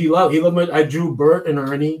drawings because he loved my, I drew Bert and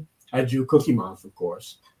Ernie. I drew Cookie Monster, of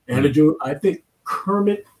course. And I drew, I think,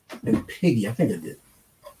 Kermit and Piggy. I think I did.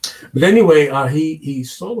 But anyway, he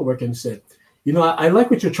saw the work and said, you know, I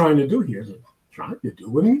like what you're trying to do here. I said, trying to do?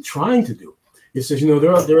 What are you trying to do? He says, you know,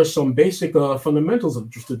 there are some basic fundamentals of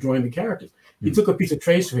just drawing the characters. He took a piece of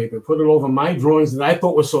trace paper, put it over my drawings that I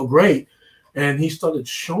thought were so great, and he started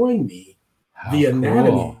showing me the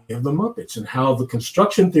anatomy of the Muppets and how the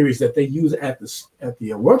construction theories that they use at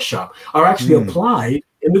the workshop are actually applied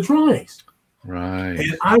in the drawings. Right.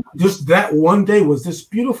 And that one day was this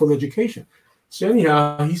beautiful education. So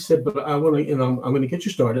anyhow, he said, but I want to, you know, I'm going to get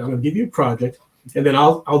you started. I'm going to give you a project, and then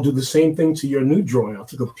I'll do the same thing to your new drawing. I'll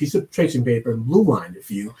take a piece of tracing paper and blue line it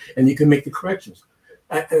for you, and you can make the corrections.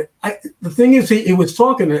 The thing is, he was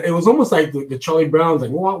talking. It was almost like the Charlie Brown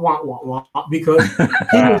thing, wah, wah, wah, wah, because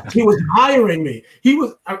he was hiring me. He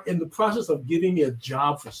was in the process of giving me a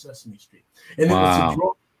job for Sesame Street, and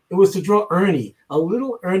it was to draw Ernie, a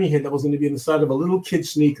little Ernie head that was going to be in the side of a little kid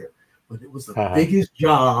sneaker. But it was the biggest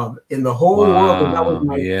job in the whole world, and that was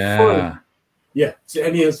my first. Yeah. So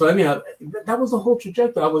anyhow, that was the whole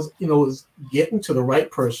trajectory. I was getting to the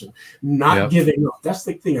right person, not giving up. That's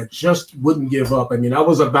the thing. I just wouldn't give up. I mean, I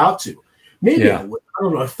was about to. Maybe I would. I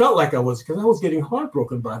don't know. I felt like I was because I was getting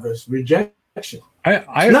heartbroken by this rejection. I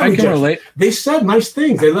can relate. They said nice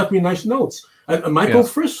things. They left me nice notes. Michael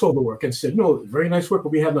Frisch saw the work and said, "No, very nice work, but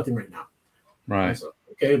we have nothing right now." Right. So,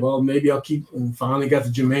 okay, well, maybe I'll keep. And finally got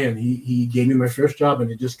to Jim Mahan. He gave me my first job, and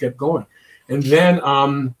it just kept going. And then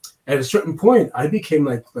at a certain point, I became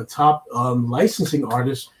like the top licensing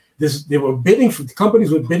artist. They were bidding for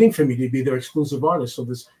companies were bidding for me to be their exclusive artist. So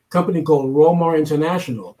this company called Romar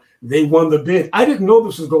International, they won the bid. I didn't know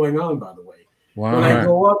this was going on, by the way. Wow. When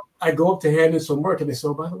I go up to hand in some work, and they say,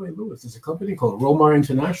 "Oh, by the way, Louis, there's a company called Romar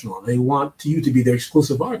International. They want you to be their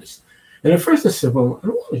exclusive artist." And at first I said, well, I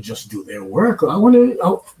don't want to just do their work. I want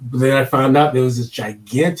to. But then I found out there was this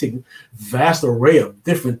gigantic, vast array of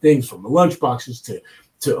different things, from lunchboxes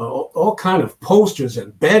to all kind of posters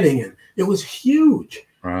and bedding, and it was huge.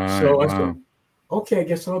 Right, so I said, okay, I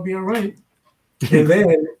guess I'll be all right. And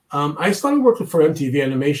then I started working for MTV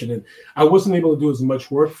Animation, and I wasn't able to do as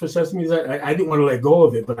much work for Sesame as I didn't want to let go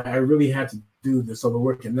of it, but I really had to do this other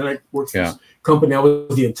work. And then I worked for this company. I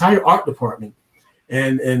was the entire art department.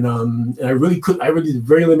 And I really did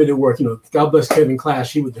very limited work. You know, God bless Kevin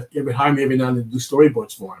Clash. He would hire me every now and then to do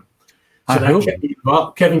storyboards for him. So that kept me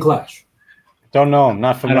involved. Kevin Clash. Don't know him.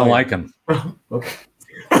 Not familiar. I don't like him. Okay.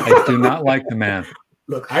 I do not like the man.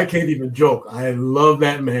 Look, I can't even joke. I love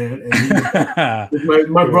that man, and he's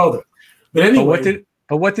my brother. But anyway,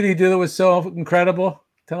 what did he do that was so incredible?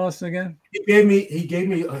 Tell us again.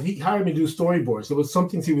 He hired me to do storyboards. There was some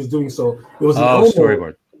things he was doing. So it was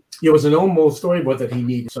storyboard. It was an almost storyboard that he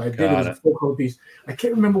needed. So I did it was a full piece. I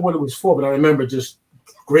can't remember what it was for, but I remember just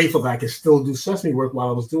grateful that I could still do Sesame work while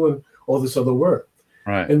I was doing all this other work.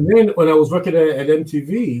 Right. And then when I was working at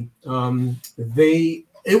MTV,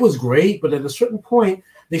 it was great, but at a certain point,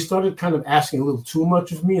 they started kind of asking a little too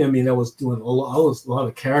much of me. I mean, I was doing a lot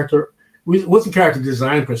of character. It wasn't character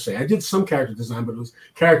design per se. I did some character design, but it was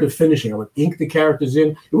character finishing. I would ink the characters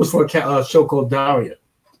in. It was for a show called Daria,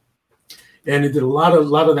 and it did a lot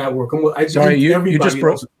of that work. Sorry, you just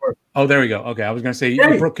broke. Oh, there we go. Okay, I was going to say,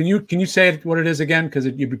 can you say what it is again? Because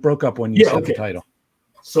you broke up when you said the title.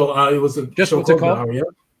 So it was a just show what's it called called?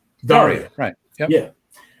 Daria. Right. Yep. Yeah.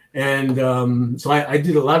 And so I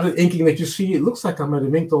did a lot of inking that you see. It looks like I might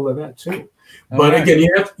have inked all of that too. But again,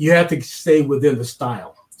 you have to stay within the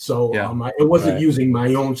style. So it wasn't using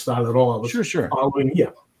my own style at all. I was following,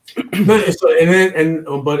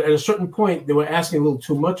 but at a certain point, they were asking a little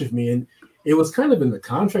too much of me, and it was kind of in the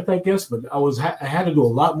contract, I guess. But I had to do a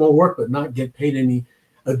lot more work, but not get paid any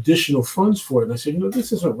additional funds for it. And I said,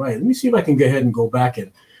 this isn't right. Let me see if I can go ahead and go back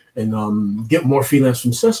and get more freelance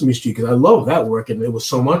from Sesame Street, because I love that work, and there was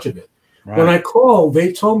so much of it. Right. When I called,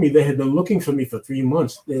 they told me they had been looking for me for 3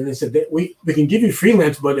 months. And they said, we can give you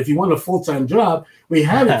freelance, but if you want a full-time job, we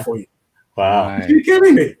have it for you. Wow. Are you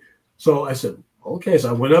kidding me? So I said, okay. So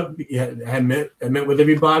I went up, I met with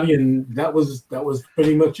everybody, and that was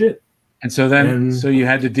pretty much it. And so then, so you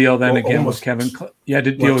had to deal then again with Kevin. You had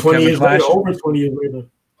to deal with Kevin Clash. Over 20 years later.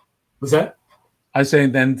 Was that? I was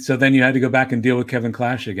saying then you had to go back and deal with Kevin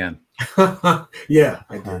Clash again. Yeah,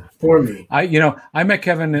 I did. For me. I met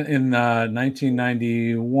Kevin in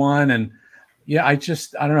 1991, and I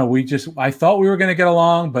don't know. I thought we were going to get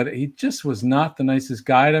along, but he just was not the nicest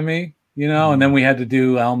guy to me, and then we had to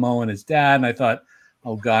do Elmo and his dad. And I thought,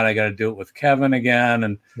 oh God, I got to do it with Kevin again.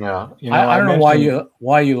 And I don't know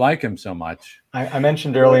why you like him so much. I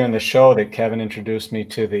mentioned earlier in the show that Kevin introduced me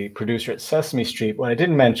to the producer at Sesame Street. What I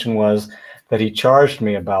didn't mention was that he charged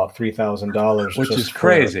me about $3,000, which is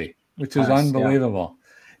crazy, which is unbelievable. Yeah.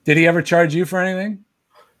 Did he ever charge you for anything?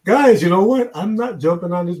 Guys, you know what? I'm not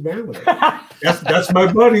jumping on this bandwagon. That's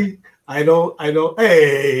my buddy. I don't.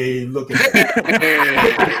 Hey, look at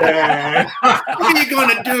that. What are you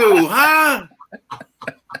gonna do, huh?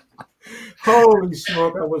 Holy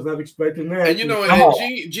smoke! I was not expecting that.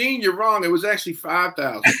 And Gene, you're wrong. It was actually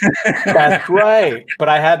 5,000. That's right. But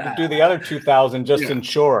I had to do the other 2,000 just in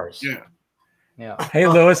chores. Yeah. Hey,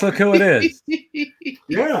 Louis, look who it is.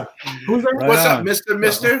 Yeah. Who's that? What's up,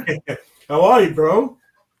 Mister? How are you, bro?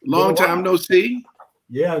 Long time no see.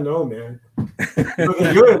 Yeah, I know, man. You're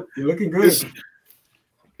looking good. You're looking good.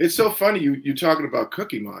 It's so funny you talking about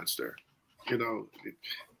Cookie Monster.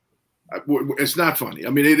 It's not funny. I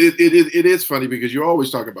mean, it is funny because you're always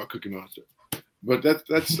talking about Cookie Monster. But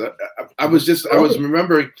that's I was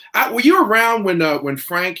remembering. Were you around when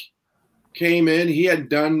Frank came in? He hadn't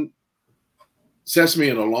done Sesame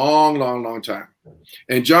in a long, long, long time.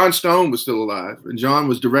 And John Stone was still alive, and John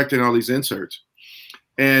was directing all these inserts.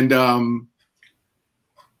 And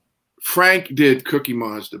Frank did Cookie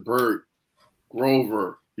Monster, Bert,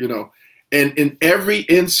 Grover, and in every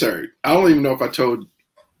insert, I don't even know if I told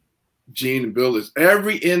Gene and Bill this,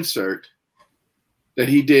 every insert that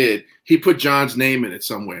he did, he put John's name in it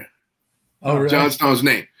somewhere. Oh, really? John Stone's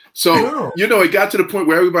name. So, it got to the point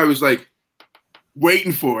where everybody was like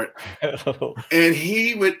waiting for it. And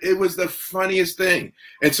it was the funniest thing.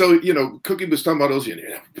 And so, Cookie was talking about those,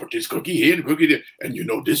 put this cookie here, the cookie there. And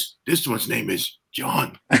this one's name is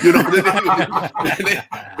John. Anything.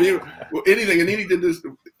 And then he did this,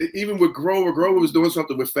 even with Grover. Grover was doing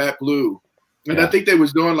something with Fat Blue. And I think they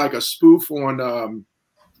was doing like a spoof on,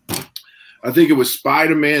 I think it was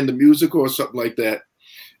Spider-Man, the musical or something like that.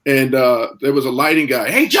 And there was a lighting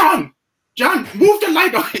guy. Hey, John, move the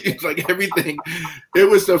light on. It's like everything. It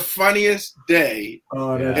was the funniest day.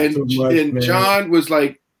 Oh, that's too much, and man. John was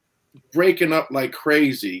like breaking up like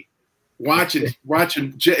crazy, watching,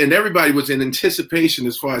 and everybody was in anticipation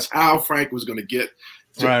as far as how Frank was going to get.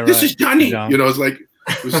 This is Johnny. It's like,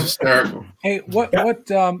 it was hysterical. Hey, what I want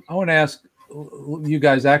to ask you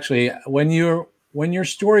guys, actually, when you're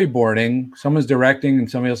storyboarding, someone's directing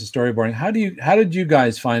and somebody else is storyboarding, how did you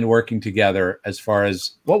guys find working together? As far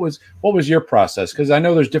as what was your process? Because I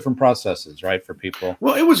know there's different processes, right, for people.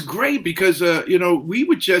 Well, it was great because we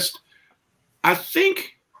would just, I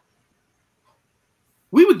think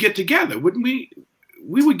we would get together, wouldn't we?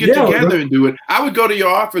 We would get together and do it. I would go to your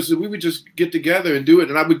office and we would just get together and do it,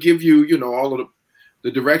 and I would give you, all of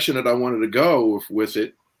the direction that I wanted to go with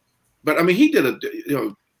it. But I mean, Louis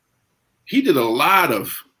did a lot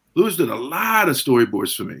of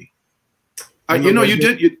storyboards for me. You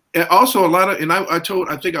did also a lot of, and I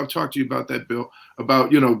think I've talked to you about that, Bill,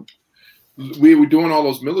 about, we were doing all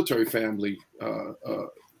those military family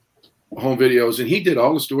home videos, and he did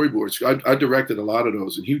all the storyboards. I directed a lot of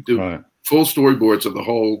those, and he would do full storyboards of the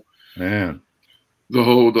whole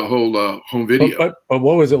home video. But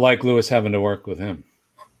what was it like, Louis, having to work with him?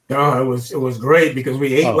 No, it was great because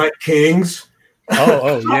we ate like kings.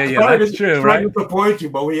 Yeah, that's true, right? To disappoint you,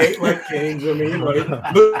 but we ate like kings. I mean, look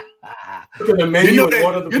at the menu.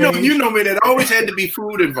 You know me. That always had to be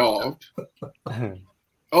food involved.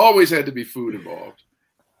 Always had to be food involved.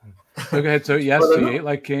 Okay, so yes, you ate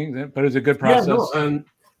like kings, but it was a good process. Yeah, no,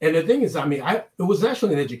 and the thing is, I mean, it was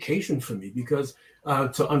actually an education for me because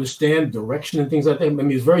to understand direction and things like that. I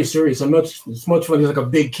mean, it's very serious. It's much fun. He's like a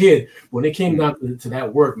big kid. When it came down to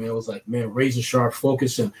that work, man, it was like, man, razor sharp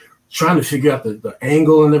focus and trying to figure out the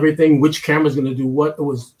angle and everything, which camera's going to do what. It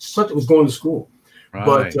was going to school. Right.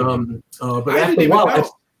 But after a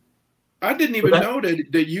while, I didn't even know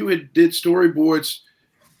that you did storyboards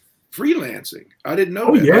freelancing. I didn't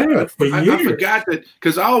know that. Yeah, I forgot that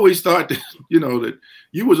because I always thought that, that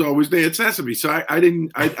you was always there at Sesame. So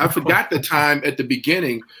I forgot the time at the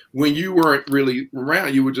beginning when you weren't really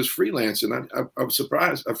around. You were just freelancing. I was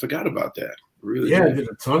surprised. I forgot about that. Really? Yeah, I did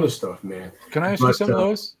a ton of stuff, man. Can I ask you some of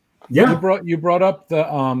those? Yeah. You brought up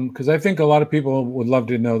the because I think a lot of people would love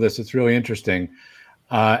to know this. It's really interesting.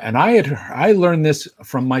 And I learned this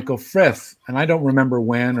from Michael Frith, and I don't remember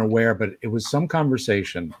when or where, but it was some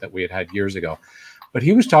conversation that we had years ago. But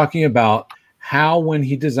he was talking about how when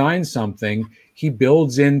he designs something, he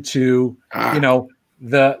builds into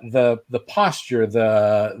the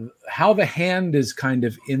posture, how the hand is kind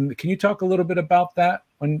of in. Can you talk a little bit about that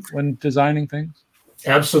when designing things?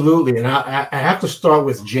 Absolutely, and I have to start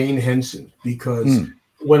with Jane Henson because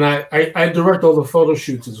when I direct all the photo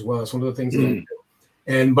shoots as well. It's one of the things that I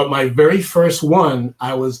do. But my very first one,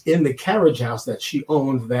 I was in the carriage house that she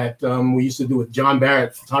owned that we used to do with John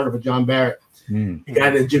Barrett, photographer John Barrett, the guy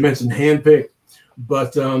that Jim Henson handpicked.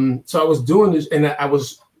 But so I was doing this, and I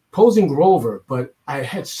was posing Grover, but I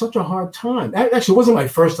had such a hard time. Actually, it wasn't my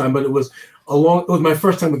first time, but it was my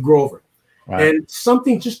first time with Grover. Right. And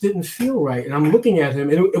something just didn't feel right. And I'm looking at him,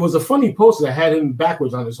 and it was a funny pose. I had him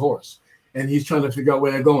backwards on his horse, and he's trying to figure out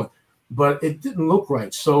where they're going. But it didn't look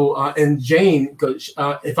right. So, and Jane, because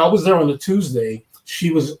if I was there on a Tuesday,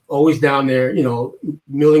 she was always down there,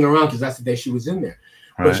 milling around because that's the day she was in there.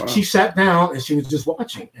 Right. But she sat down and she was just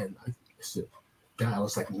watching. And I said, God, I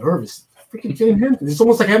was like nervous. Freaking Jim Henson. It's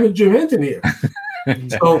almost like having Jim Henson here.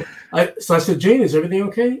 so I said, Jane, is everything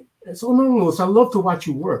okay? And so, no, Louis, I love to watch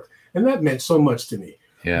you work. And that meant so much to me.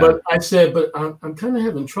 Yeah. But I said, but I'm kind of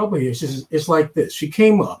having trouble here. She says, it's like this. She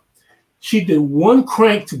came up. She did one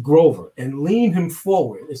crank to Grover and leaned him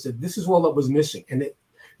forward and said, this is all that was missing. And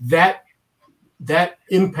that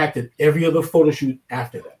impacted every other photo shoot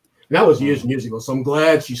after that. And that was years and years ago. So I'm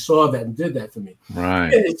glad she saw that and did that for me.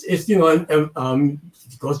 Right. And it's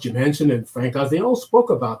of course, Jim Henson and Frank Oz, they all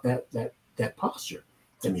spoke about that posture.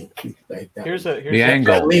 I mean, here's the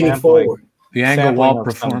angle. Leaning forward. The angle while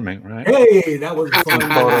performing, right? Hey, that was a fun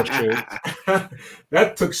photo shoot.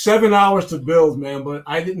 That took 7 hours to build, man, but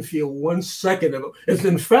I didn't feel 1 second of it.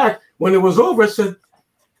 In fact, when it was over, I said,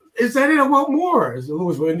 is that it? I want more. I said,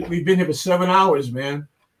 Louis, we've been here for 7 hours, man.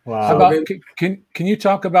 Wow. Can you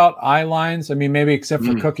talk about eye lines? I mean, maybe except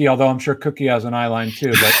for Cookie, although I'm sure Cookie has an eye line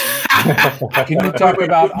too. But can you talk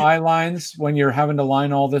about eye lines when you're having to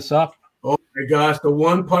line all this up? Oh my gosh, the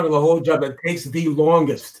one part of the whole job that takes the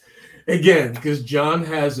longest. Again, because John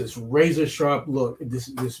has this razor sharp look, this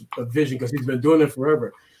vision, because he's been doing it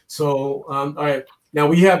forever. So, all right, now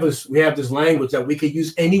we have this language that we could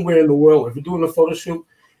use anywhere in the world. If you're doing a photo shoot,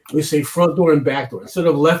 we say front door and back door instead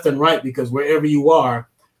of left and right, because wherever you are,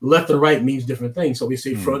 left and right means different things. So we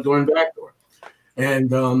say front door and back door. And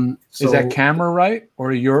so, is that camera right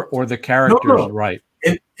or the character's right?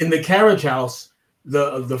 In the carriage house,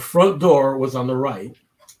 the front door was on the right,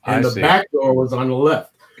 and the back door was on the left.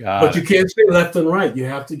 But you can't say left and right. You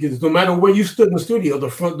have to get no matter where you stood in the studio, the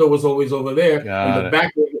front door was always over there, and the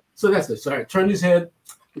back door. So that's it. Sorry, turn his head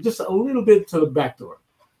just a little bit to the back door,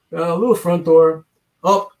 a little front door,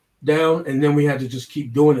 up, down, and then we had to just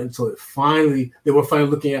keep doing it until they were finally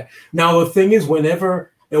looking at. Now the thing is,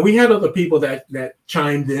 and we had other people that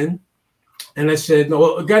chimed in, and I said,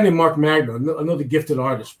 no, a guy named Mark Magno, another gifted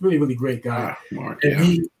artist, really, really great guy. Mark,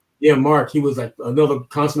 and Mark, he was like another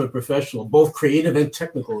consummate professional, both creative and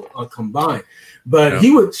technical combined. But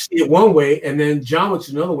he would see it one way, and then John would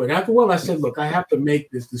see another way. And after a while, I said, look, I have to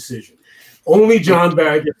make this decision. Only John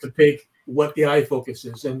Barrett gets to pick what the eye focus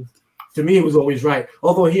is. And to me, he was always right,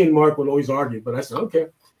 although he and Mark would always argue. But I said, okay,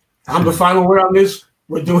 I'm the final word on this.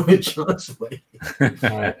 We're doing it John's way.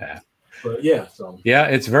 But yeah, so. Yeah,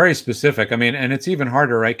 it's very specific. I mean, and it's even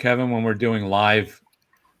harder, right, Kevin, when we're doing live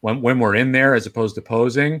when we're in there as opposed to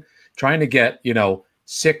posing, trying to get,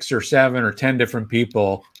 6 or 7 or 10 different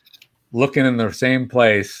people looking in the same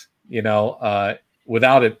place,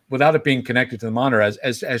 without it being connected to the monitor.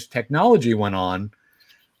 As technology went on,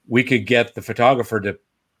 we could get the photographer to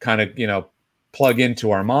kind of, plug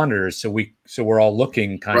into our monitors. So we're all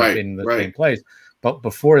looking kind of in the same place. But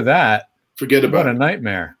before that, forget about what a it.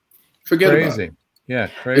 nightmare. Forget crazy. about it. Yeah.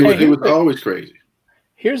 Crazy. It was always crazy.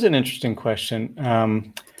 Here's an interesting question.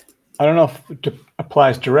 I don't know if it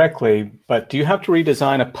applies directly, but do you have to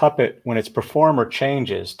redesign a puppet when its performer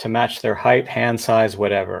changes to match their height, hand size,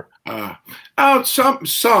 whatever? Some.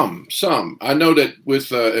 I know that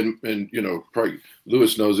with and probably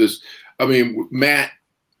Lewis knows this. I mean, Matt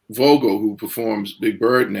Vogel, who performs Big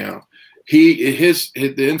Bird now,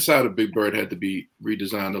 the inside of Big Bird had to be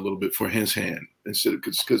redesigned a little bit for his hand instead of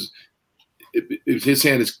because his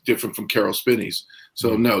hand is different from Carol Spinney's.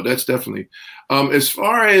 So no, that's definitely. As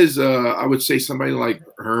far as I would say somebody like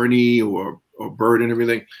Ernie or Bird and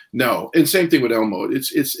everything, no. And same thing with Elmo.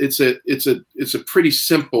 It's a pretty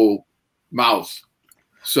simple mouth.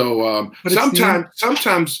 So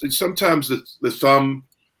sometimes the thumb,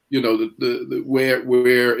 the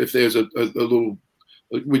where if there's a little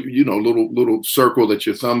little circle that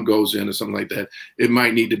your thumb goes in or something like that, it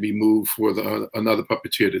might need to be moved for another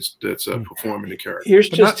puppeteer that's performing the character.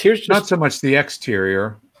 Here's not so much the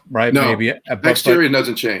exterior, right? No, maybe exterior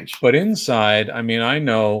doesn't change. But inside, I mean, I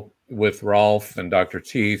know with Rolf and Dr.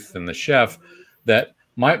 Teeth and the chef that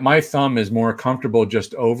my thumb is more comfortable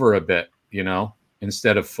just over a bit,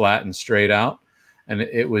 instead of flat and straight out. And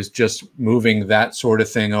it was just moving that sort of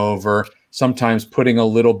thing over. Sometimes putting a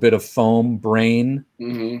little bit of foam brain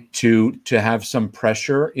to have some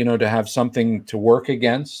pressure, to have something to work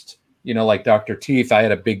against. Like Dr. Teeth, I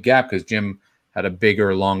had a big gap because Jim had a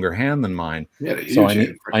bigger, longer hand than mine. So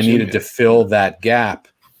I needed to fill that gap.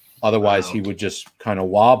 Otherwise, he would just kind of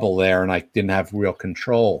wobble there, and I didn't have real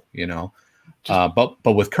control.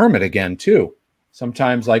 But with Kermit again too.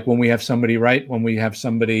 Sometimes, like when we have somebody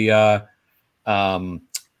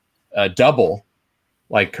double.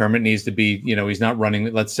 Like Kermit needs to be, he's not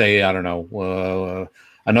running. Let's say, I don't know,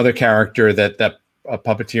 another character that a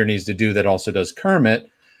puppeteer needs to do that also does Kermit.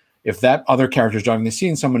 If that other character is driving the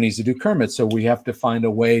scene, someone needs to do Kermit. So we have to find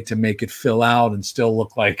a way to make it fill out and still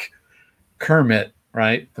look like Kermit,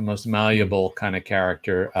 right? The most malleable kind of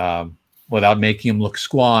character, without making him look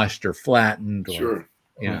squashed or flattened. Sure.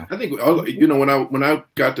 Yeah. I think when I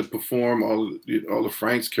got to perform all the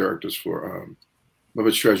Frank's characters for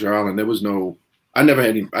Muppet's Treasure Island, there was no. I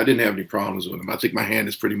didn't have any problems with him. I think my hand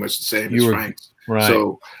is pretty much the same as Frank's. Right.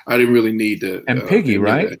 So I didn't really need to. And Piggy,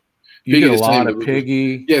 right? You did a lot of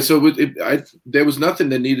Piggy. Yeah. So there was nothing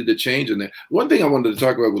that needed to change in there. One thing I wanted to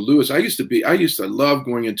talk about with Lewis, I used to love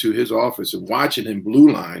going into his office and watching him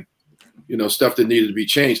blue line, stuff that needed to be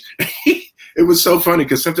changed. It was so funny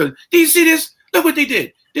because sometimes, do you see this? Look what they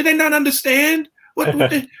did. Did they not understand?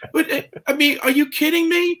 I mean, are you kidding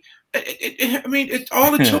me?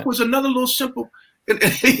 All it took was another little simple.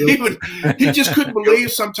 He just couldn't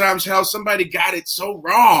believe sometimes how somebody got it so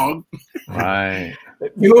wrong. Right.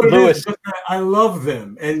 Lewis, I love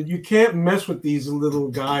them, and you can't mess with these little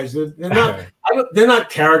guys. They're not. They're not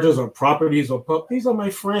characters or properties or pup. These are my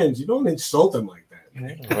friends. You don't insult them like that.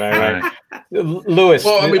 Right. Lewis.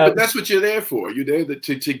 Well, but that's what you're there for. You're there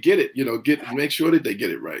to get it. Make sure that they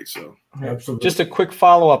get it right. So absolutely. Just a quick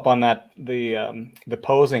follow up on that. The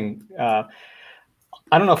posing.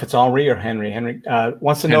 I don't know if it's Henri or Henry. Henry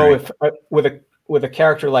wants to know if with a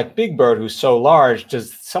character like Big Bird, who's so large,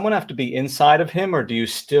 does someone have to be inside of him, or do you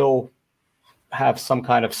still have some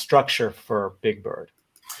kind of structure for Big Bird?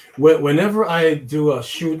 Whenever I do a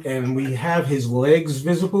shoot and we have his legs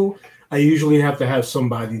visible, I usually have to have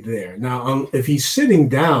somebody there. Now, if he's sitting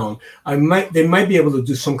down, they might be able to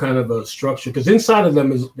do some kind of a structure because inside of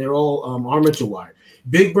them they're all armature wire.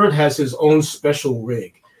 Big Bird has his own special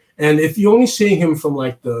rig, and if you're only seeing him from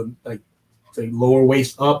say lower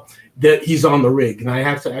waist up, that he's on the rig, and I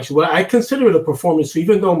have to actually. Well, I consider it a performance. So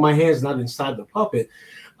even though my hand's not inside the puppet,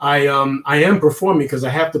 I am performing because I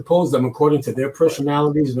have to pose them according to their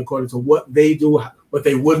personalities and according to what they do, what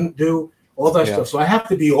they wouldn't do. All that stuff. So I have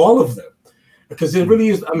to be all of them because it really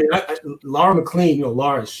is. I mean, Laura McLean,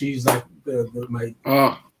 Laura, she's like my.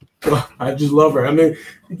 I just love her. I mean,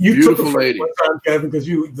 you beautiful took her from lady. Me one time, Kevin, because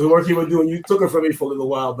the work you were doing, you took her from me for a little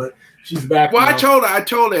while, but she's back. Well, now. I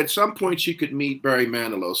told her at some point she could meet Barry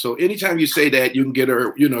Manilow. So anytime you say that, you can get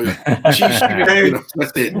her. That's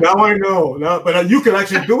it. Now I know. But you can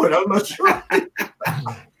actually do it. I'm not sure.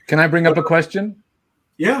 Can I bring up a question?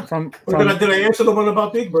 Yeah. Did I answer the one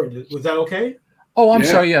about Big Bird? Was that okay? Oh, I'm Yeah.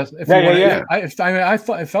 sorry. Yes. If Yeah, you wanna, yeah. I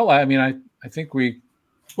thought I felt like. I mean, I think we.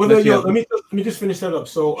 Well, no, yo, let me just finish that up.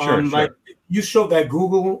 So, Sure, like you showed that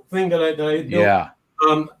Google thing that I built. Yeah.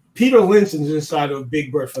 Peter Linson's inside of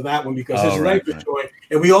Big Bird for that one because his legs were showing,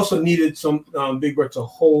 and we also needed some Big Bird to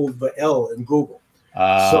hold the L in Google.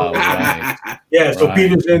 So so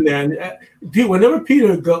Peter's in there, and whenever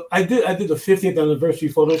Peter go, I did the 50th anniversary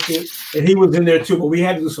photo shoot, and he was in there too. But we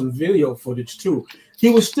had to do some video footage too. He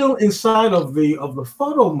was still inside of the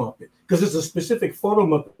photo Muppet because it's a specific photo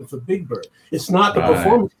Muppet for Big Bird. It's not the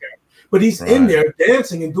performance character, but he's in there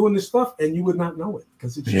dancing and doing this stuff, and you would not know it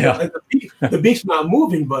because it's like the beak's not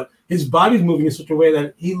moving, but his body's moving in such a way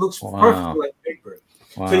that he looks perfectly like Big Bird.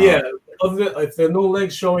 Wow. So yeah. If there are no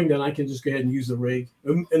legs showing, then I can just go ahead and use the rig.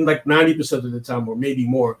 And like 90% of the time, or maybe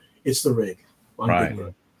more, it's the rig. Right.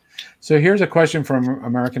 So here's a question from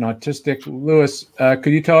American Autistic. Lewis,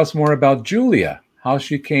 could you tell us more about Julia, how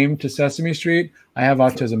she came to Sesame Street? I have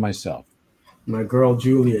autism myself. My girl,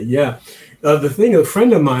 Julia, yeah. The thing, a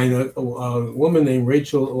friend of mine, a woman named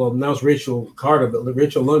Rachel, well, now it's Rachel Carter, but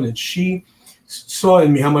Rachel London, she saw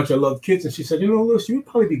in me how much I love kids, and she said, Lewis, you would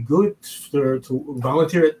probably be good to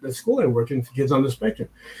volunteer at the school I work in for kids on the spectrum.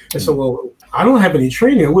 I said, well, I don't have any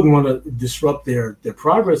training. I wouldn't want to disrupt their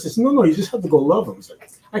progress. I said, no, you just have to go love them. I said,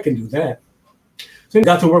 I can do that. So I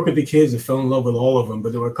got to work with the kids and fell in love with all of them,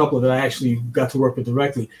 but there were a couple that I actually got to work with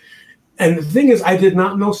directly. And the thing is, I did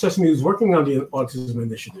not know Sesame was working on the autism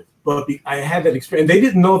initiative, but I had that experience. And they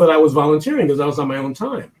didn't know that I was volunteering because I was on my own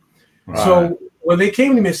time. Right. So when they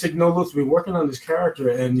came to me and said, no, look, we're working on this character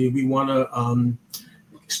and we want to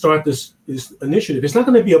start this initiative. It's not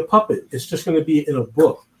going to be a puppet. It's just going to be in a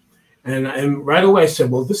book. And right away I said,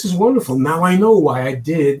 well, this is wonderful. Now I know why I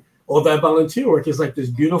did all that volunteer work. It's like this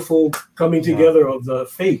beautiful coming together of the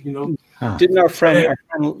fate, Huh. Didn't our friend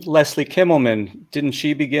Leslie Kimmelman, didn't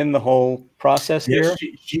she begin the whole process here?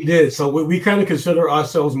 Yes, she did. So we kind of consider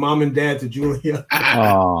ourselves mom and dad to Julia.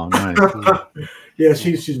 Oh, nice. Yeah,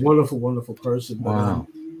 she's a wonderful, wonderful person. Wow.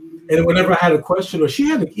 And whenever I had a question, or she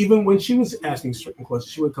had, even when she was asking certain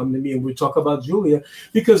questions, she would come to me and we'd talk about Julia,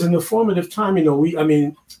 because in the formative time,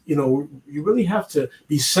 you really have to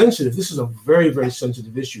be sensitive. This is a very, very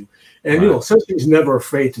sensitive issue. And, Sesame is never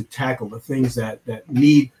afraid to tackle the things that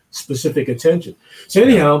need specific attention. So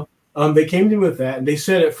anyhow, they came to me with that, and they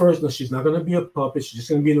said at first, no, she's not going to be a puppet. She's just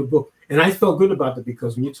going to be in a book. And I felt good about that,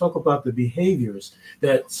 because when you talk about the behaviors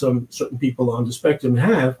that some certain people on the spectrum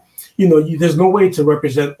have, there's no way to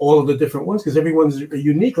represent all of the different ones, because everyone's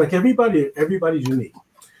unique. Like everybody's unique.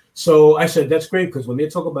 So I said, that's great, because when they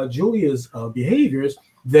talk about Julia's behaviors,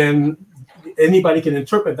 then anybody can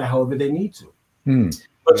interpret that however they need to.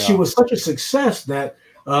 But she was such a success that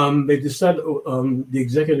they decided, the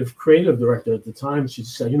executive creative director at the time, she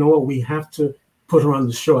said, you know what, we have to put her on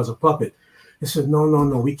the show as a puppet. I said, no,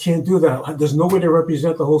 we can't do that. There's no way to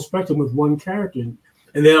represent the whole spectrum with one character. And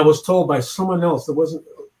then I was told by someone else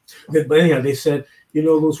but anyhow, they said,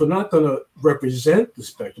 Lewis, we're not going to represent the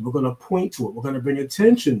spectrum. We're going to point to it. We're going to bring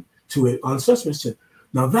attention to it on Sesame Street.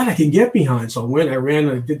 Now that I can get behind. So I ran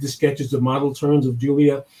and I did the sketches, the model turns of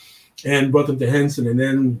Julia, and brought them to Henson, and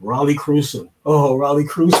then Raleigh Cruson. Oh, Raleigh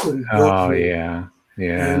Cruson. Oh, yeah.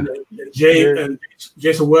 And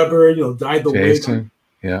Jason Weber, dyed the wig.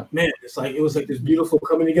 Yeah. Man, it was like this beautiful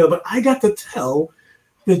coming together. But I got to tell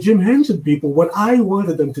the Jim Henson people what I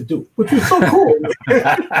wanted them to do, which was so cool.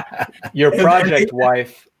 Your project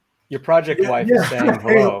wife is saying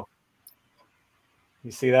hello.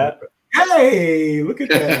 You see that? Hey, look at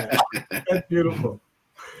that. That's beautiful.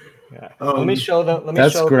 Yeah. Let me show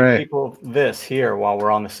the people this here while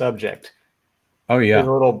we're on the subject. Oh, yeah. Here's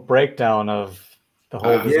a little breakdown of the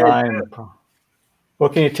whole design. Yeah.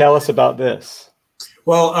 What can you tell us about this?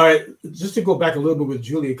 Well, all right, just to go back a little bit with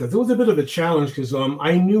Julia, because it was a bit of a challenge, because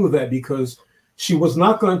I knew that because she was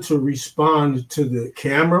not going to respond to the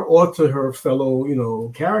camera or to her fellow,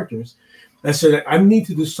 characters. I said, I need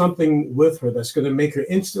to do something with her that's going to make her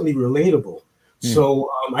instantly relatable. So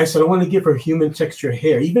I said, I want to give her human texture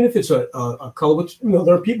hair, even if it's a color, which,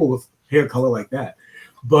 there are people with hair color like that.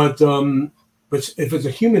 But if it's a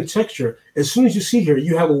human texture, as soon as you see her,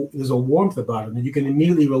 there's a warmth about her, and you can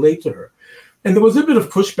immediately relate to her. And there was a bit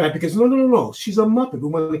of pushback because, no, she's a Muppet. We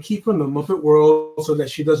want to keep her in the Muppet world so that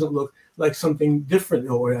she doesn't look like something different.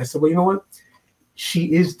 Or I said, well, you know what?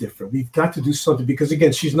 She is different. We've got to do something, because,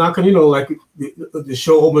 again, she's not going to, like the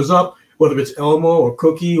show opens up, whether it's Elmo or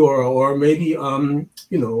Cookie or maybe,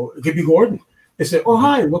 it could be Gordon. They say, oh,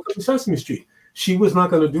 hi, welcome to Sesame Street. She was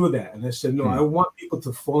not going to do that. And I said, no, I want people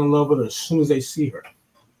to fall in love with her as soon as they see her.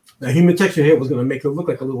 Now, human texture hair was going to make her look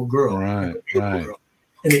like a little girl. Right. Girl.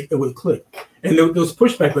 and it would click. And there was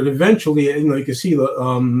pushback, but eventually, you can see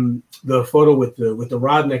the photo with the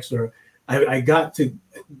rod next to her. I got to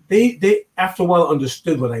they after a while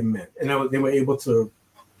understood what I meant, and they were able to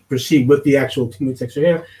proceed with the actual human texture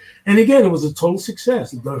hair. And again, it was a total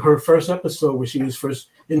success. Her first episode, where she was first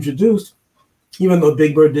introduced, even though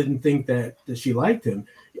Big Bird didn't think that she liked him,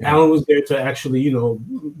 Alan was there to actually,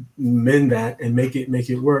 mend that and make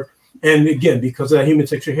it work. And again, because of that human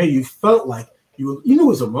texture hair, you felt like you knew it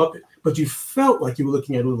was a Muppet, but you felt like you were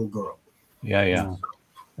looking at a little girl. Yeah.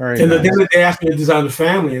 Very nice. Then they asked me to design the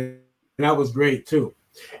family, and that was great too.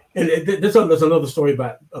 And there's another story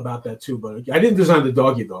about that too. But I didn't design the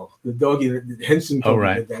doggy though. The doggy, the Henson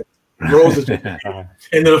Company, that Rose,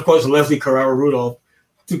 and then of course Leslie Carrara Rudolph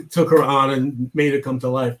took her on and made it come to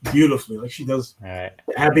life beautifully, like she does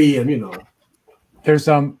Abby, and There's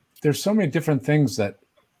so many different things that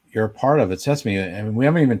you're a part of at Sesame. I mean, we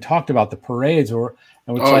haven't even talked about the parades,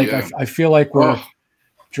 I feel like we're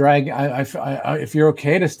dragging. If you're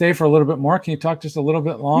okay to stay for a little bit more, can you talk just a little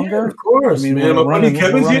bit longer? Yeah, of course. I mean, man, we're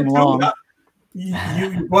running long.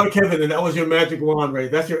 You brought Kevin, and that was your magic wand, right?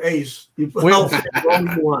 That's your ace. You want.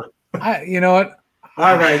 You know what?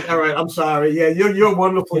 All right. I'm sorry. Yeah, you're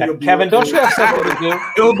wonderful. Yeah, Kevin, don't you have something to do?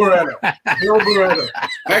 Bill Barretta.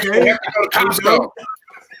 Okay.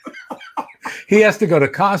 He has to go to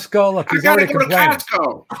Costco. Look, he's already complaining.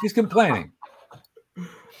 He's complaining.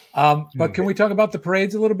 But can we talk about the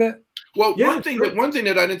parades a little bit? Well, one thing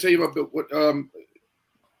that I didn't tell you about,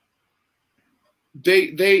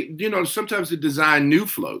 they sometimes they design new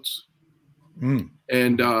floats,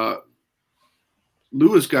 and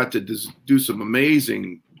Lewis got to do some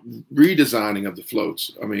amazing redesigning of the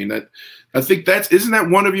floats. I mean, I think isn't that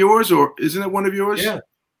one of yours, or isn't that one of yours? Yeah.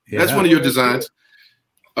 That's one of your designs.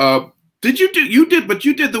 But you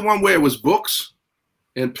did the one where it was books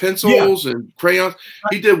and pencils and crayons.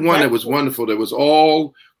 He did one that was wonderful. That was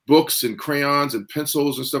all books and crayons and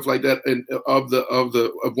pencils and stuff like that, and of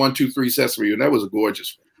 1, 2, 3 Sesame, and that was a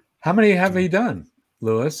gorgeous one. How many have you done,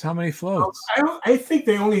 Lewis? How many floats? I think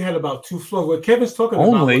they only had about 2 floats. What Kevin's talking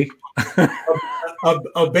about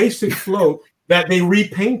a basic float that they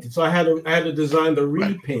repainted. So I had to design the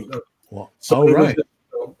repaint. Right.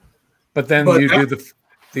 But then you do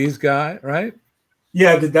these guys, right?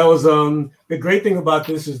 Yeah, that was the great thing about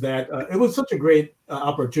this is that it was such a great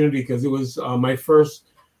opportunity, because it was my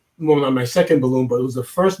first, well, not my second balloon, but it was the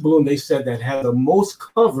first balloon they said that had the most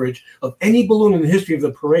coverage of any balloon in the history of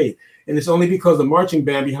the parade. And it's only because the marching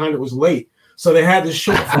band behind it was late. So they had to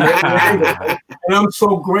show it from every angle. And I'm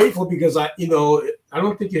so grateful, because I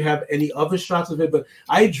don't think you have any other shots of it, but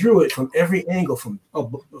I drew it from every angle, from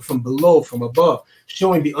below, from above,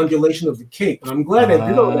 showing the undulation of the cape. And I'm glad I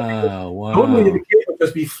did all that. Wow. Normally the cape would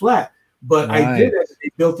just be flat, but I did it.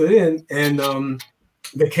 They built it in, and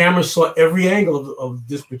the camera saw every angle of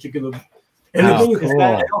this particular. And the thing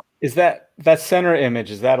is that center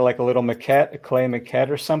image, is that like a little maquette, a clay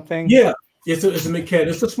maquette or something? Yeah. It's a maquette.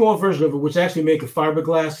 It's a small version of it, which actually make a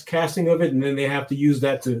fiberglass casting of it, and then they have to use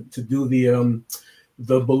that to do the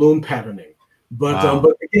balloon patterning. But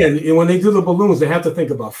again, when they do the balloons, they have to think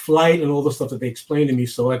about flight and all the stuff that they explained to me.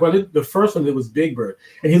 So like the first one, it was Big Bird,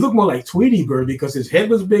 and he looked more like Tweety Bird because his head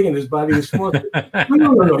was big and his body was small.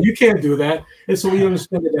 No, you can't do that. And so we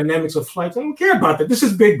understand the dynamics of flight. I don't care about that. This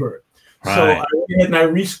is Big Bird. Right. So I went and I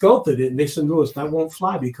resculpted it, and they said, Lewis, that won't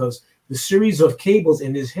fly because the series of cables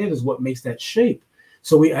in his head is what makes that shape.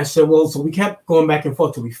 So I said, well, so we kept going back and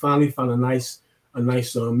forth till we finally found a nice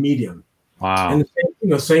medium. Wow.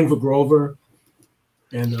 And same for Grover.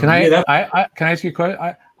 And can I ask you a question?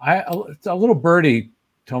 A little birdie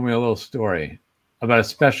told me a little story about a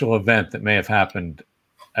special event that may have happened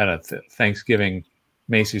at a Thanksgiving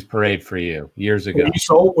Macy's parade for you years ago.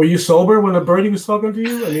 Were you sober when the birdie was talking to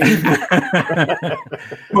you? I mean,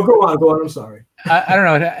 well, go on. I'm sorry. I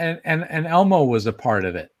don't know. And Elmo was a part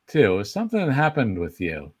of it too. It was something that happened with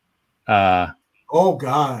you. Oh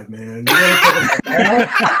God, man.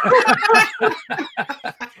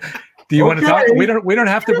 Do you want to talk? We don't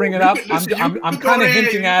have to bring it up. I'm kind of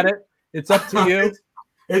hinting at it. It's up to you.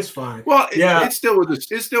 It's fine. Well, it still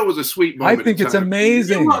was a sweet moment. I think it's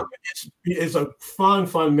amazing. It's a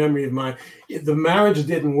fun memory of mine. The marriage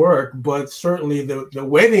didn't work, but certainly the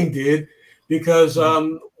wedding did, because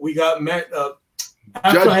we got met.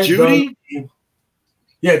 Judge Judy.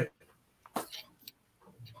 Yeah.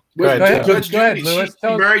 Go ahead, Lewis.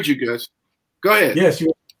 She married you guys. Go ahead. Yes, she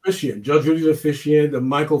was officiant. Judge Judy's officiant.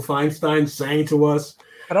 Michael Feinstein sang to us.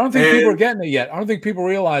 But I don't think people are getting it yet. I don't think people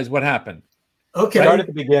realize what happened. Okay. Start at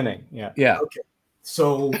the beginning. Yeah. Okay.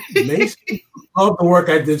 So Macy loved the work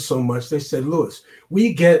I did so much. They said, Lewis,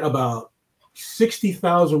 we get about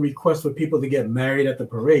 60,000 requests for people to get married at the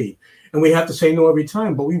parade. And we have to say no every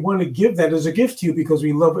time, but we want to give that as a gift to you because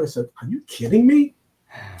we love it. I said, are you kidding me?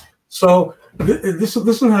 So this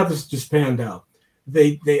is how this just panned out.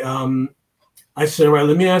 I said, all right,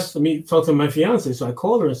 let me talk to my fiance. So I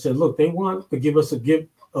called her and said, look, they want to give us a gift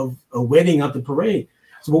of a wedding at the parade.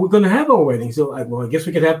 So we're going to have our wedding. So I guess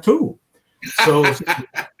we could have two. So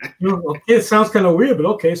okay, it sounds kind of weird, but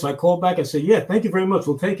okay. So I called back and said, yeah, thank you very much.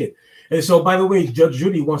 We'll take it. And so, by the way, Judge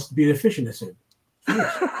Judy wants to be the officiant. I said,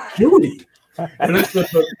 yes, Judy. And I said,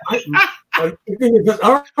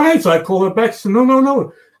 all right. So I called her back. She said,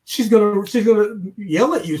 no. She's gonna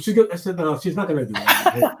yell at you. I said, no, she's not gonna do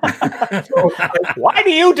that. So, why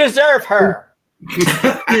do you deserve her?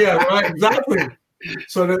 Yeah, right, exactly.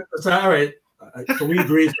 So that's all right. So we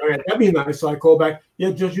agreed. All right, that'd be nice. So I called back. Yeah,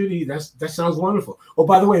 Judge Judy, that sounds wonderful. Oh,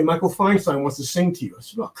 by the way, Michael Feinstein wants to sing to you. I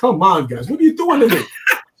said, oh, come on, guys, what are you doing to me?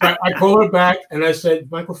 So I called her back and I said,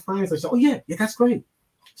 Michael Feinstein. I said, oh yeah, that's great.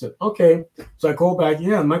 I said, okay. So I called back.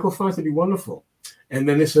 Yeah, Michael Feinstein would be wonderful. And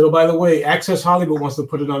then they said, oh, by the way, Access Hollywood wants to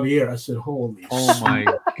put it on the air. I said, holy my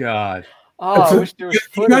God. I wish there was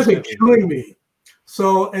you guys are killing me.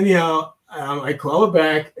 So anyhow, I call her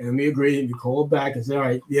back and we agreed. And we called back and said, all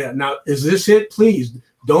right, yeah, now is this it? Please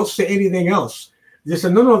don't say anything else. They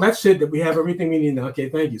said, no, that's it. That we have everything we need now. Okay,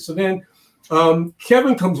 thank you. So then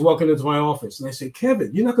Kevin comes walking into my office and I say,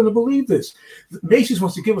 Kevin, you're not going to believe this. Macy's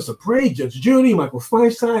wants to give us a parade. Judge Judy, Michael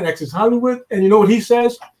Feinstein, Access Hollywood. And you know what he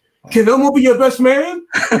says? Can Elmo be your best man?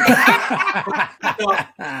 The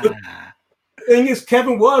thing is,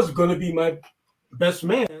 Kevin was going to be my best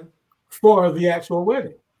man for the actual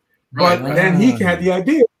wedding. But then he had the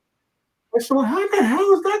idea. I said, well, how the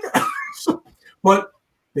hell is that? But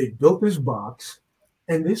they built this box,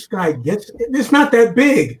 and this guy it's not that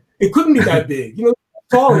big. It couldn't be that big. You know,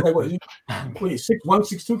 tall, like what are you 6'1",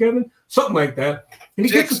 6'2", Kevin? Something like that. And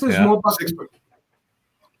he gets this small box.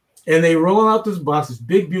 And they roll out this box, this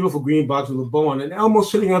big, beautiful green box with a bow on it. And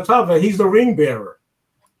Elmo's sitting on top of it. He's the ring bearer.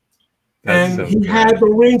 And he had the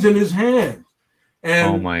rings in his hand. And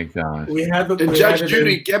oh my God! We had the and Judge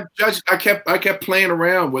Judy I kept playing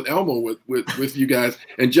around with Elmo with you guys,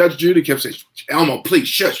 and Judge Judy kept saying, "Elmo, please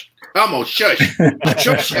shush, Elmo, shush,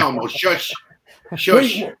 shush, Elmo, shush,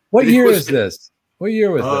 shush." What year is this? What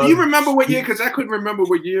year was this? Do you remember what year? Because I couldn't remember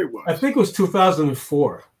what year it was. I think it was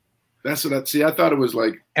 2004. That's what I see. I thought it was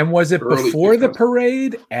like. And was it before the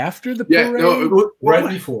parade? After the parade? Yeah, no, right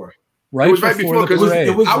before. Right, it was right before because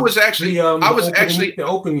I was actually the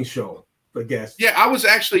opening show. I guess. Yeah, I was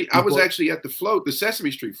actually at the float, the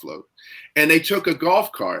Sesame Street float, and they took a golf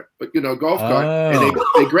cart, and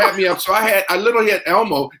they grabbed me up. So I literally had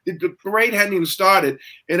Elmo. The parade hadn't even started,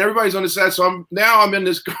 and everybody's on the side. So I'm in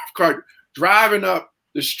this golf cart driving up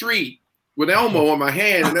the street with Elmo on my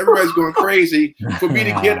hand, and everybody's going crazy for me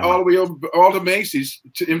to get all the way over all the Macy's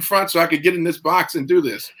in front so I could get in this box and do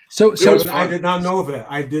this. So I did not know that.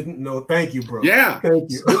 I didn't know. Thank you, bro. Yeah.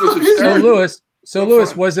 Thank you. So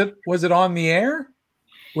Louis, was it on the air?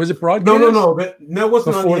 Was it broadcast? No. That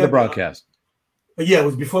wasn't before the broadcast. Yeah, it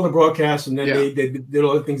was before the broadcast, and then they did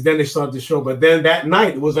all the things. Then they started the show, but then that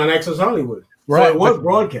night it was on Access Hollywood. Right, so it was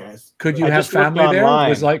broadcast. Could you have family there?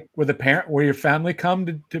 Was like were your family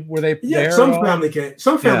come to were they there? Yeah, some family came.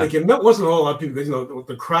 Some family came. That wasn't a whole lot of people. You know,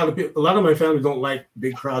 the crowd of people. A lot of my family don't like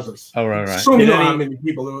big crowds. Oh, right. So you know how many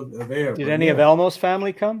people are there. Did any of Elmo's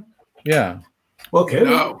family come? Yeah. Okay.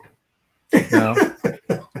 No. No,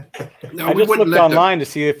 I just looked online to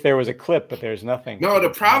see if there was a clip, but there's nothing. No, the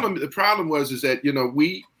problem was that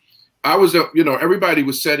everybody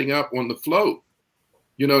was setting up on the float.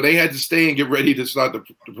 You know, they had to stay and get ready to start the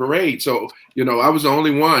parade. So, I was the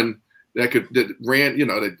only one that ran.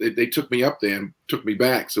 They took me up there and took me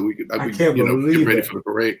back so we could get ready for the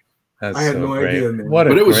parade. I had no idea, man. What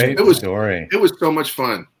a great story! It was so much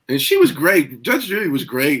fun, and she was great. Judge Judy was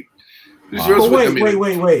great. Wow.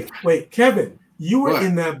 Wait, Kevin. You were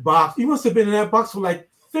in that box. You must have been in that box for like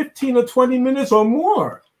 15 or 20 minutes or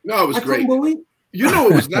more. No, it was great. What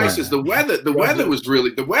was nice is the weather. The weather was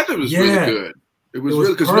really really good. It was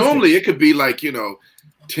really because normally it could be like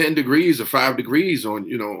 10 degrees or 5 degrees on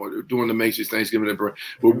during the Macy's Thanksgiving parade.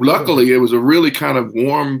 But luckily it was a really kind of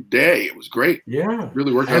warm day. It was great. Yeah,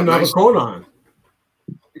 really worked out. And I have a coat on.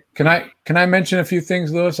 Can I mention a few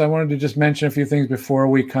things, Louis? I wanted to just mention a few things before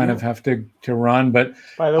we kind of have to run. But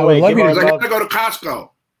by the way, I gotta go to Costco.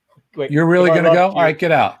 Wait, you're really gonna go? All right,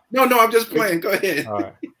 get out. No, I'm just playing. Go ahead. All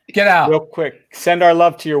right. Get out. Real quick. Send our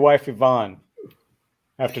love to your wife Yvonne.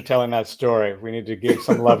 After telling that story, we need to give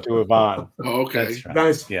some love to Yvonne. Oh, okay. That's right.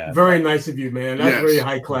 Nice. Yeah. Very nice of you, man. That's very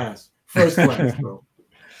high class. First class, bro.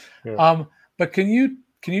 But can you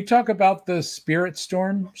can you talk about the Spirit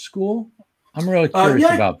Storm School? I'm really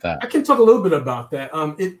curious about that. I can talk a little bit about that.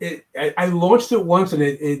 I launched it once, and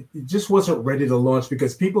it just wasn't ready to launch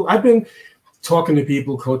because I've been talking to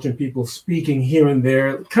people, coaching people, speaking here and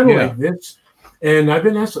there, kind of like this. And I've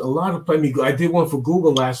been asked a lot of I did one for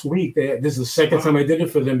Google last week. This is the second time I did it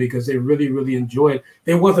for them because they really, really enjoyed it.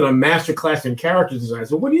 They wanted a master class in character design.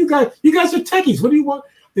 So what do you guys? You guys are techies. What do you want?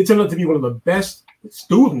 They turned out to be one of the best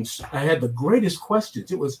students. I had the greatest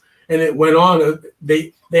questions. And it went on.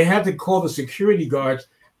 They had to call the security guards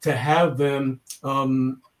to have them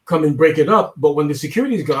come and break it up. But when the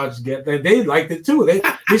security guards get there, they liked it too.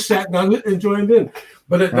 They sat down and joined in.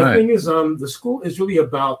 But the thing is, the school is really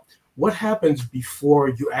about what happens before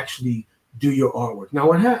you actually do your artwork. Now,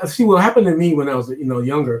 what happened to me when I was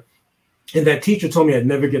younger, and that teacher told me I'd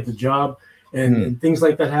never get the job. And things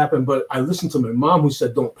like that happen. But I listened to my mom who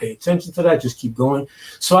said, don't pay attention to that. Just keep going.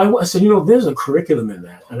 So I said, there's a curriculum in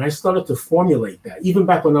that. And I started to formulate that. Even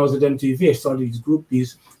back when I was at MTV, I started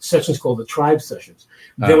these sessions called the Tribe Sessions.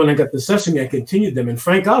 Then when I got the Sesame, I continued them. And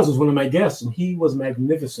Frank Oz was one of my guests, and he was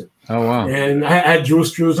magnificent. Oh, wow. And I had Drew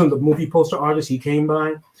Struzan, the movie poster artist. He came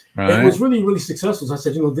by. It was really, really successful. So I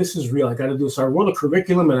said, this is real. I got to do it. So I wrote a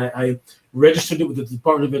curriculum, and I registered it with the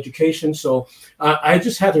Department of Education. So I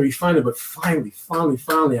just had to refine it. But finally,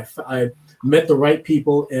 I met the right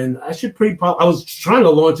people, and I was trying to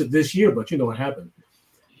launch it this year, but you know what happened.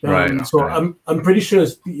 I'm pretty sure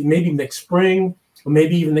it's maybe next spring or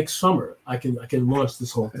maybe even next summer I can launch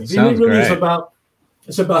this whole thing. It really great.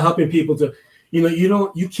 It's about helping people to.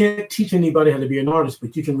 You can't teach anybody how to be an artist,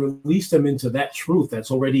 but you can release them into that truth that's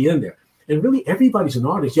already in there. And really, everybody's an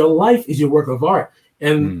artist. Your life is your work of art.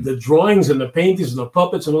 And the drawings and the paintings and the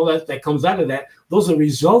puppets and all that comes out of that, those are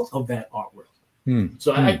results of that artwork.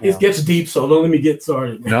 So it gets deep, so don't let me get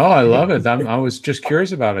started. No, I love it. I was just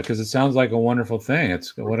curious about it because it sounds like a wonderful thing.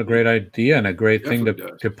 What a great idea and a great thing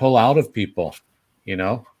to pull out of people,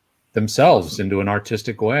 themselves into an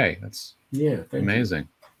artistic way. That's amazing.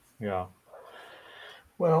 Yeah.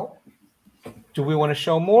 Well, do we want to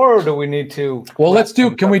show more, or do we need to? Well, why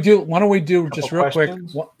don't we do just real quick?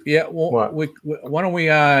 Yeah. Well, why don't we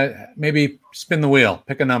maybe spin the wheel?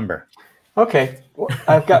 Pick a number. Okay. Well,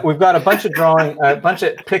 we've got a bunch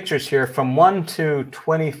of pictures here from 1 to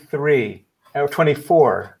 23 or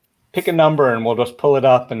 24. Pick a number, and we'll just pull it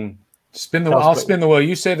up and spin the wheel. I'll spin the wheel.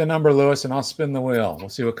 You say the number, Lewis, and I'll spin the wheel. We'll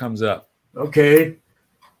see what comes up. Okay.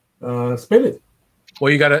 Spin it.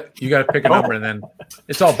 Well, you gotta pick a number, and then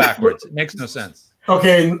it's all backwards. It makes no sense.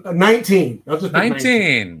 Okay, 19. I'll just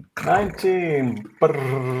 19. 19.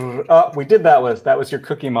 Oh, we did that was your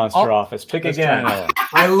Cookie Monster office. Pick again.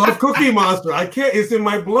 I love Cookie Monster. I can't. It's in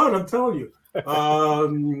my blood. I'm telling you.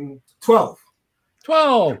 12.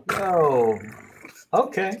 12. Oh.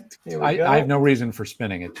 Okay. I have no reason for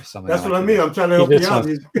spinning it. Just something. That's what I mean. I'm trying to help you out.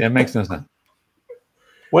 It makes no sense.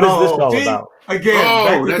 What is this all about?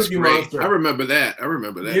 Again, that's great. Monster. I remember that.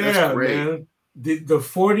 Yeah, that's great. Man. The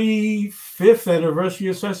 45th anniversary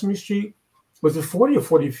of Sesame Street. Was it 40 or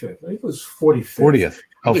 45th? I think it was 45th. 40th.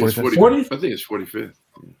 Oh, 40th. I think it's 45th.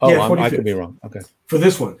 Oh, yeah, 45th. I could be wrong. Okay. For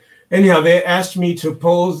this one. Anyhow, they asked me to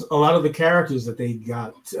pose a lot of the characters that they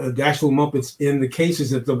got, the actual Muppets, in the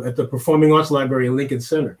cases at the Performing Arts Library in Lincoln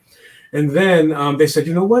Center. And then they said,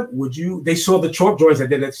 you know what? They saw the chalk drawings I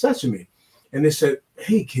did at Sesame. And they said,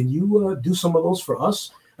 hey, can you do some of those for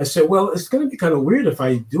us? I said, well, it's going to be kind of weird if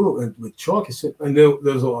I do it with chalk. I said, and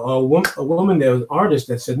there's a woman there, an artist,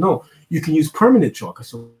 that said, no, you can use permanent chalk. I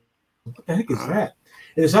said, what the heck is that?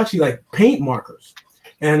 And it's actually like paint markers.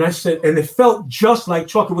 And I said, and it felt just like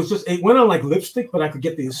chalk. It went on like lipstick, but I could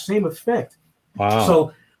get the same effect. Wow.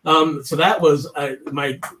 So that was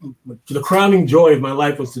the crowning joy of my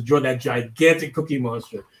life, was to draw that gigantic Cookie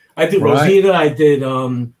Monster. I did Rosita. I did,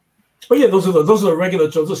 but yeah, those are the regular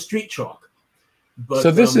chalk, those are street chalk. But,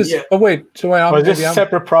 so this is. Yeah. Oh wait, so is this a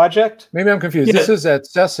separate project? Maybe I'm confused. Yeah. This is at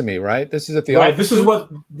Sesame, right? This is at the office.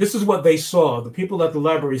 This is what they saw. The people at the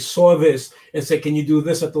library saw this and said, "Can you do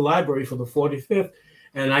this at the library for the 45th?"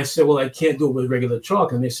 And I said, "Well, I can't do it with regular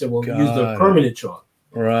chalk." And they said, "Well, use the permanent chalk."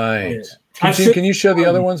 Right. Yeah. Can you show the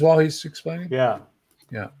other ones while he's explaining? Yeah.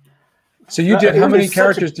 Yeah. So you did. How many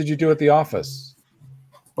characters did you do at the office?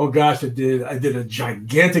 Oh gosh, I did a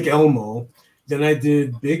gigantic Elmo. Then I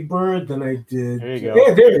did Big Bird. Then I did. There you go.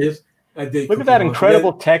 Yeah, there it is. I did. Look at that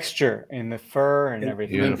incredible texture in the fur and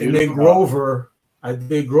everything. And then Grover. I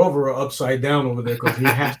did Grover upside down over there because he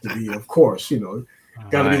has to be, of course.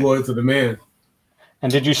 Got to be loyal to the man. And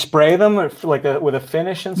did you spray them with a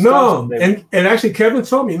finish and stuff? No. And actually, Kevin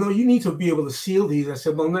told me, you need to be able to seal these. I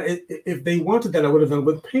said, well, no, if they wanted that, I would have done it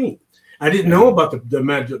with paint. I didn't know about the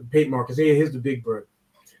magic paint markers. Here's the Big Bird.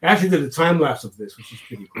 I actually did a time lapse of this, which is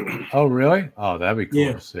pretty cool. Oh, really? Oh, that'd be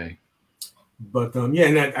cool to see. But yeah,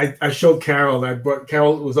 and I showed Carol.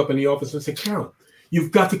 Carol was up in the office and I said, Carol,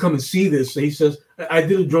 you've got to come and see this. So he says, I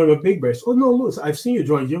did a drawing of Big Bear. Oh no, Louis, I've seen your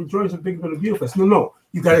drawings. Your drawings of Big Bear are beautiful. I said, no,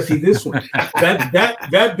 you got to see this one.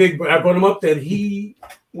 that Big Bear. I brought him up there. He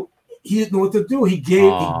didn't know what to do. He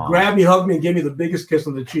grabbed me, hugged me, and gave me the biggest kiss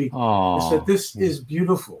on the cheek. I said, this is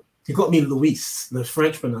beautiful. He called me Luis, the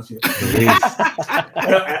French pronunciation.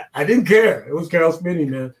 I didn't care. It was Carol Spinney,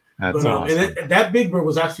 man. That's awesome. And that Big Bird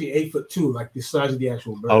was actually 8'2", like the size of the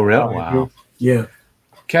actual bird. Oh, really? Wow. Yeah.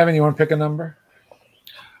 Kevin, you want to pick a number?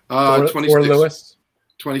 26. Or Lewis?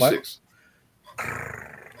 26.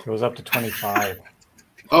 It goes up to 25.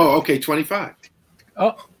 Oh, okay, 25.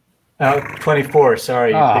 Oh. 24.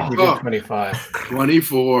 Sorry, you think we did 25.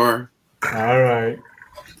 24. All right.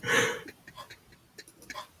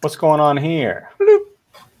 What's going on here?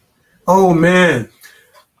 Oh, man.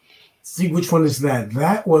 See, which one is that?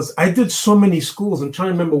 I did so many schools. I'm trying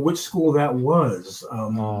to remember which school that was.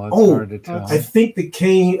 Hard to tell. I think the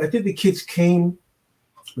kids came.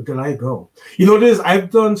 Where did I go? You know what it is? I've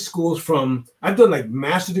done like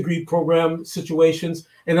master degree program situations,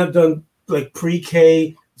 and I've done like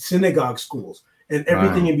pre-K synagogue schools and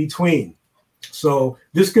everything in between. So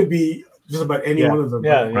this could be just about any one of them.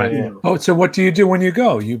 Right. You know. Oh, so what do you do when you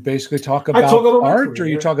go? You basically talk about art, or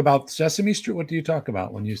you talk about Sesame Street? What do you talk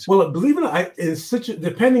about when you? Well, believe it or not, it's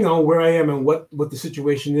depending on where I am and what the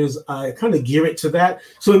situation is, I kind of gear it to that.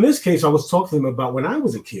 So in this case, I was talking to them about when I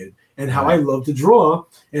was a kid and how I love to draw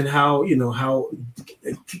and how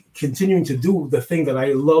continuing to do the thing that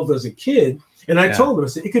I loved as a kid. And I told them, I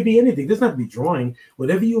said, it could be anything. It doesn't have to be drawing.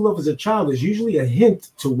 Whatever you love as a child is usually a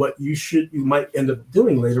hint to what you might end up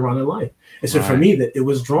doing later on in life. And so for me, that it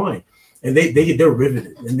was drawing, and they're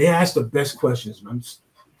riveted, and they ask the best questions. Man.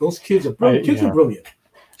 Those kids are brilliant. Kids are brilliant.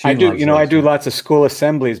 I do lots of school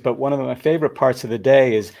assemblies, but one of my favorite parts of the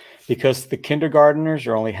day is because the kindergartners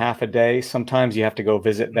are only half a day. Sometimes you have to go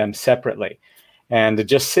visit them separately, and to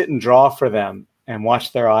just sit and draw for them and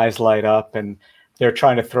watch their eyes light up, and they're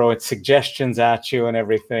trying to throw suggestions at you and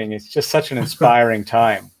everything. It's just such an inspiring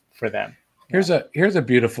time for them. Here's a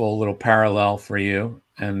beautiful little parallel for you,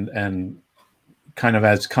 and kind of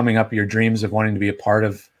as coming up your dreams of wanting to be a part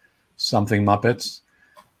of something Muppets.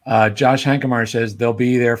 Josh Hankemeyer says they'll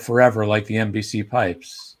be there forever, like the NBC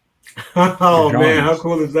pipes. Oh man, how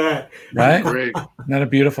cool is that? Right? Great. Isn't that a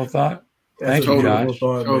beautiful thought? Thank you, Josh.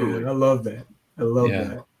 Totally. I love that.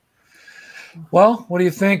 that. Well, what do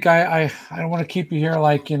you think? I don't want to keep you here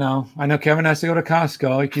like, I know Kevin has to go to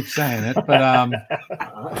Costco. He keeps saying it, but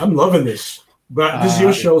I'm loving this. But this is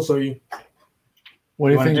your show, so you. What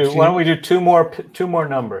do you think? Why don't we do two more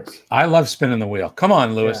numbers? I love spinning the wheel. Come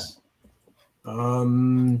on, Louis.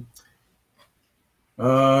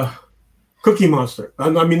 Yeah. Cookie Monster.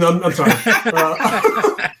 I'm sorry.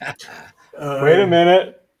 Wait a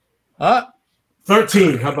minute.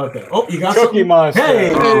 13. How about that? Oh, you got Cookie Monster.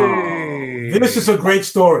 Hey. This is a great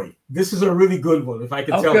story. This is a really good one, if I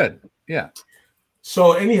can tell. Good. Yeah.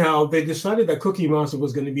 So anyhow, they decided that Cookie Monster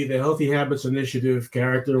was going to be the Healthy Habits Initiative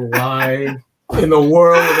character. Why in the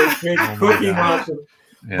world would they pick Cookie Monster?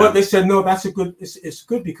 Yeah. But they said, no, that's it's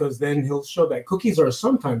good because then he'll show that cookies are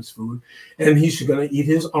sometimes food, and he's going to eat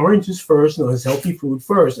his oranges first, his healthy food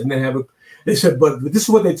first, and then they said, but this is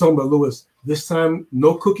what they told me, Louis. This time,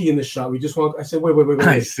 no cookie in the shop. We just want. I said, wait.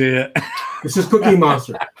 I see it. This is Cookie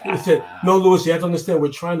Monster. They said, no, Louis, you have to understand.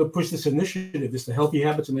 We're trying to push this initiative. It's the Healthy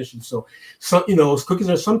Habits Initiative. So, cookies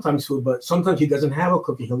are sometimes food, but sometimes he doesn't have a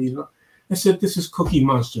cookie. He'll eat it. I said, this is Cookie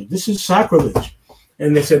Monster. This is sacrilege.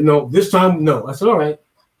 And they said, no, this time, no. I said, all right.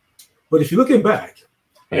 But if you're looking back,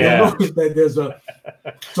 notice that there's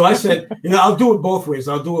So I said, I'll do it both ways.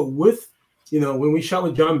 I'll do it with, when we shot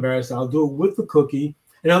with John Barrett, I'll do it with the cookie,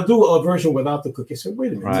 and I'll do a version without the cookie. I said,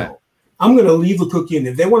 wait a minute, no. I'm going to leave the cookie in.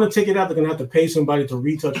 If they want to take it out, they're going to have to pay somebody to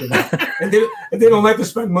retouch it out. and they don't like to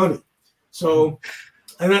spend money. So,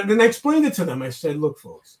 then I explained it to them. I said, look,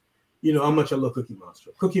 folks, how much I love Cookie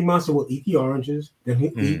Monster. Cookie Monster will eat the oranges, then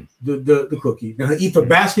he'll eat the cookie, then he'll eat the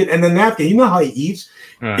basket and the napkin. You know how he eats.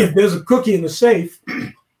 If there's a cookie in the safe,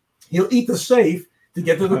 he'll eat the safe to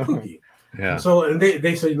get to the cookie. Yeah. So, and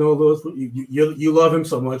they said, Louis, you love him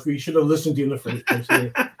so much. We should have listened to you in the first place.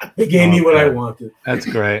 They gave me what I wanted. That's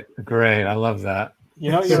great. Great. I love that.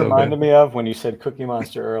 You reminded me of when you said Cookie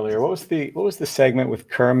Monster earlier. What was the segment with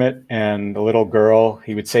Kermit and the little girl?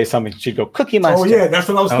 He would say something, she'd go, Cookie Monster. Oh yeah, that's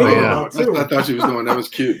what I was thinking about too. I thought she was doing. That was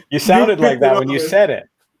cute. You sounded like that when you said it.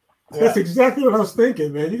 That's exactly what I was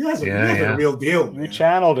thinking, man. You guys are a real deal. Man. You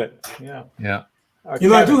channeled it. Yeah. Yeah. I do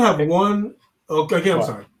have one. Okay, I'm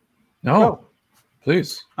sorry. No.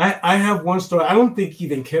 Please. I have one story. I don't think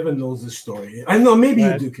even Kevin knows this story. I know maybe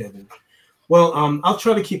you do, Kevin. Well, I'll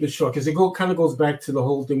try to keep it short because it kind of goes back to the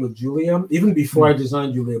whole thing with Julia, even before I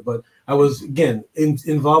designed Julia. But I was, again,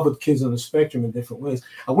 involved with kids on the spectrum in different ways.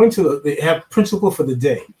 I went to, they have Principal for the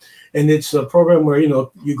Day. And it's a program where, you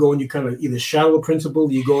know, you go and you kind of either shadow a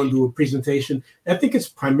principal, you go and do a presentation. I think it's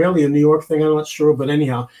primarily a New York thing. I'm not sure. But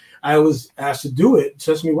anyhow, I was asked to do it.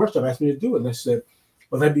 Sesame Workshop asked me to do it. And I said,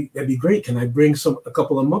 well, that'd be great. Can I bring a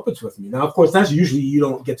couple of Muppets with me? Now, of course, that's usually you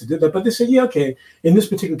don't get to do that. But they said, yeah, okay. In this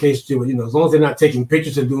particular case, do it. You know, as long as they're not taking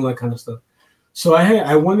pictures and doing that kind of stuff. So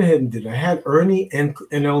I went ahead and did it. I had Ernie and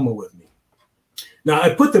Elmo with me. Now,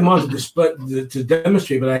 I put them on to display to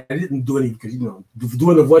demonstrate, but I didn't do any because, you know,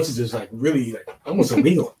 doing the voices is like really like almost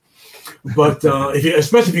illegal. But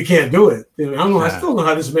especially if you can't do it, you know, I don't know. I still don't know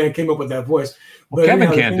how this man came up with that voice. Well,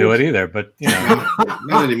 Kevin can't do it either. But you know,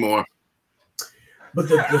 not anymore. But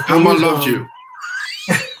the Elmo loved you.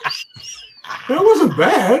 That wasn't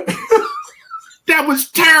bad. That was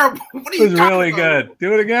terrible. What are you it was really good.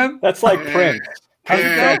 Do it again. That's like Prince. How do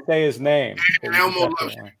you say his name? Elmo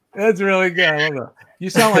loves you. That's really good. I love that. You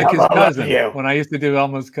sound like his cousin when I used to do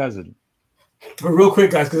Elmo's cousin. But real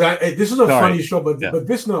quick, guys, because this is a funny show, but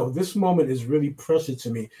this moment is really precious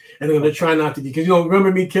to me, and I'm going to try not to because, you know,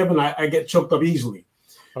 remember me, Kevin, I get choked up easily.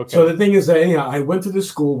 Okay. So the thing is that anyhow, I went to the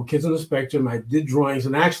school with kids on the spectrum. I did drawings,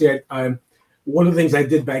 and actually, I one of the things I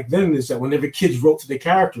did back then is that whenever kids wrote to the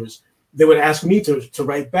characters, they would ask me to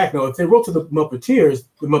write back. Now, if they wrote to the Muppeteers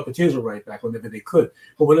would write back whenever they could.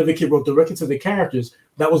 But whenever a kid wrote directly to the characters,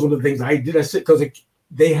 that was one of the things I did. I said because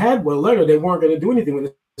they had one letter, they weren't going to do anything with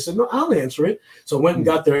it. I said, no, I'll answer it. So I went and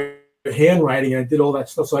got their handwriting and I did all that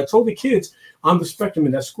stuff. So I told the kids on the spectrum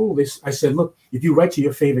in that school, I said, look, if you write to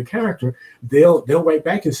your favorite character, they'll write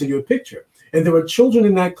back and send you a picture. And there were children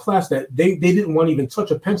in that class that they didn't want to even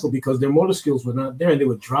touch a pencil because their motor skills were not there, and they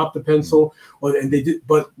would drop the pencil,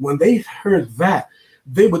 But when they heard that,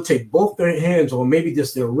 they would take both their hands or maybe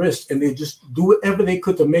just their wrist, and they just do whatever they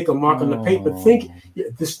could to make a mark on the paper.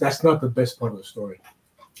 That's not the best part of the story.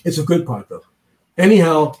 It's a good part though.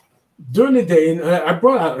 Anyhow, during the day, and I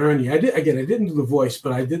brought out Ernie. I didn't do the voice,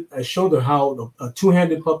 but I showed her how a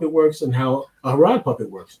two-handed puppet works and how a rod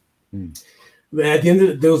puppet works. At the end of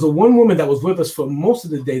the day, there was one woman that was with us for most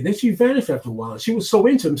of the day. Then she vanished after a while. She was so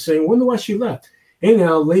into him, saying, "Wonder why she left."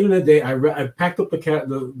 Anyhow, later in the day, I packed up the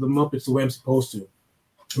Muppets the way I'm supposed to,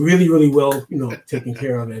 really, really well, you know, taken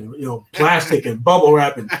care of, and you know, plastic and bubble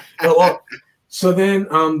wrap and. So then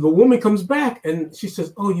the woman comes back and she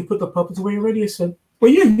says, "Oh, you put the puppets away already?" I said, "Well,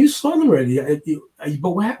 yeah, you saw them already.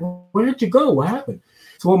 But where did you go? What happened?"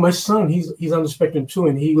 So, well, my son, he's on the spectrum too,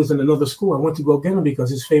 and he was in another school. I went to go get him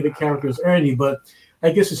because his favorite character is Ernie, but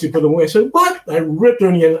I guess she put him away. I said, "What?" I ripped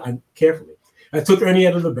Ernie out carefully. I took Ernie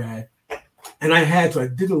out of the bag, and I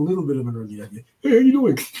did a little bit of an Ernie. Hey, how you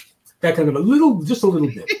doing? That kind of just a little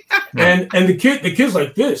bit. And the kid's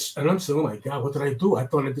like this, and I'm saying, "Oh my God, what did I do? I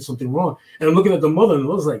thought I did something wrong." And I'm looking at the mother, and the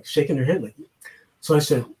mother's like shaking her head, like. So I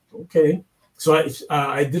said, "Okay." So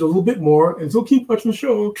I did a little bit more, and so keep watching the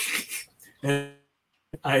show. And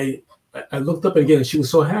I looked up again, and she was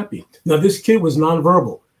so happy. Now this kid was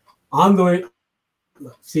nonverbal. On the way,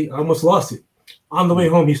 see, I almost lost it. On the way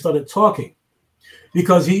home, he started talking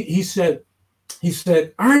because he said,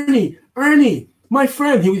 "Ernie, my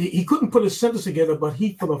friend." He couldn't put a sentence together, but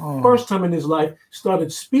he, for the first time in his life,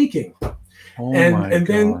 started speaking. And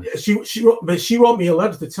then she wrote me a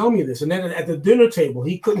letter to tell me this. And then at the dinner table,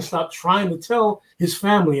 he couldn't stop trying to tell his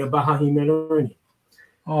family about how he met Ernie.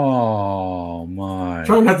 Oh my!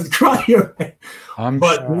 Trying not to cry here,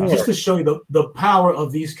 but sure. Just to show you the power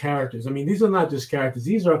of these characters. I mean, these are not just characters;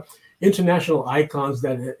 these are international icons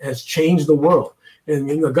that has changed the world. And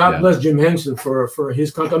you know, God bless Jim Henson for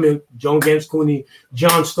his content. I mean, Joan Gans Cooney,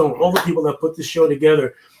 John Stone, all the people that put this show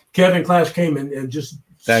together. Kevin Clash came and just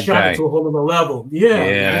shot it to a whole other level.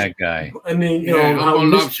 Yeah, that guy. I mean, you know, how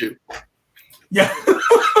loves you. Yeah,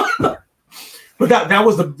 but that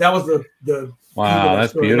was the. Wow,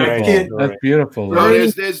 that's beautiful. That's beautiful. No,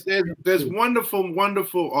 there's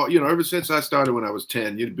wonderful. You know, ever since I started when I was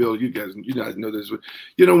 10, Bill, you guys know this.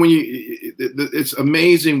 You know, when it's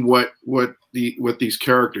amazing what these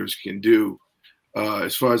characters can do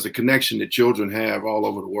as far as the connection that children have all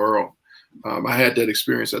over the world. I had that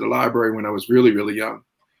experience at a library when I was really, really young.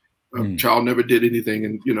 Child never did anything,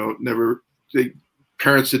 and you know,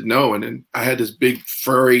 parents said no, and then I had this big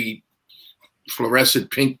furry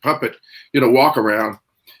fluorescent pink puppet, you know, walk around,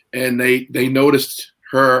 and they noticed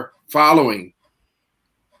her following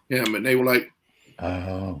him, and they were like,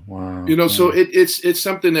 "Oh, wow!" You know, so it's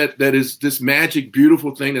something that is this magic,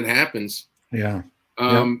 beautiful thing that happens. Yeah.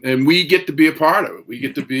 And we get to be a part of it. We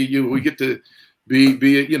get to be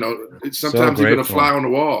be sometimes you're going to fly on the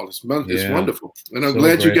wall. It's wonderful. And I'm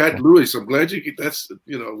glad you got Louis. I'm glad that's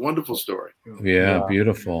a wonderful story. Yeah,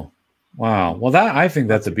 beautiful. Wow. Well, I think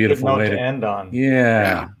that's a beautiful way to end on.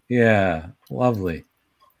 Yeah. Lovely.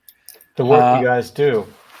 The work you guys do.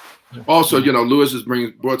 Also, Louis has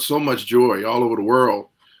brought so much joy all over the world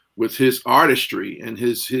with his artistry and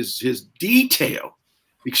his detail,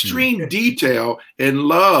 extreme detail and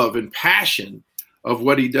love and passion of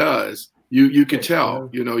what he does. You could tell,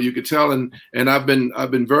 you could tell, and I've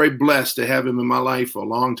been very blessed to have him in my life for a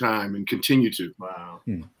long time and continue to. Wow.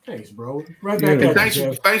 Thanks, bro. Right back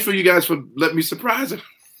thanks for you guys for letting me surprise him.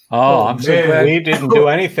 Oh, I'm so glad. We didn't do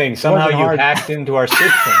anything. Somehow you hacked into our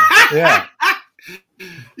system. Yeah.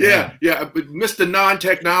 Yeah, but Mr.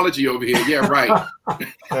 Non-Technology over here. Yeah, right.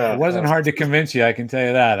 It wasn't hard to convince you, I can tell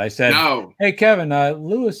you that. I said, no. Hey, Kevin,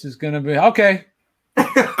 Louis is going to be, okay.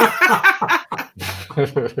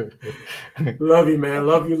 Love you, man.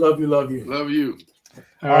 Love you. Love you.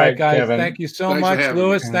 All right, guys. Kevin. Thank you so much,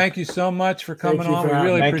 Louis. Thank you so much for coming on. We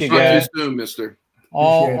really appreciate it. Thank you soon, mister.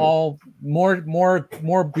 All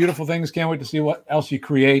more beautiful things. Can't wait to see what else you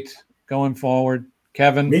create going forward.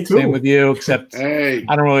 Kevin, Me too. Same with you, except I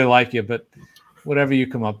don't really like you, but whatever you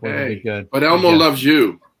come up with will be good. But Elmo loves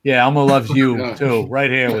you. Yeah, Elmo loves you too. Right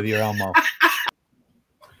here with your Elmo.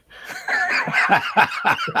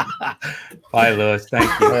 Bye, Louis.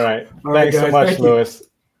 Thank you. All right. Thanks so much, Louis.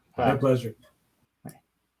 My pleasure.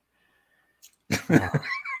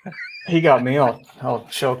 He got me all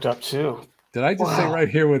choked up too. Did I just say right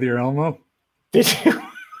here with your Elmo? Did you?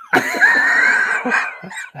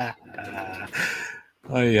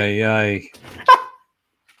 Ay.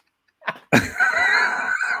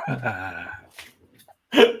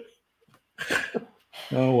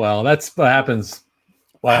 Oh, well, that's what happens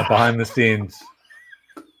behind the scenes.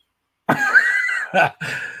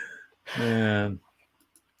 Man.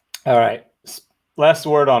 All right. Last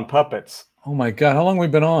word on puppets. Oh, my God. How long have we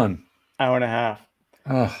been on? Hour and a half.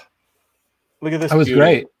 Oh, look at this. That was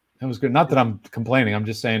great. That was good. Not that I'm complaining. I'm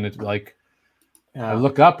just saying it I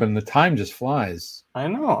look up and the time just flies. I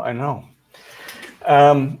know.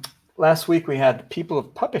 Last week we had people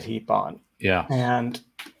of Puppet Heap on. Yeah. And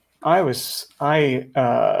I was looking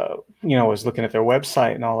at their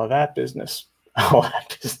website and all that business.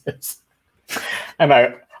 And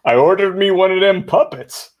I ordered me one of them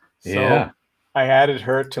puppets. So I added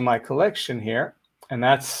her to my collection here. And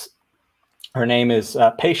her name is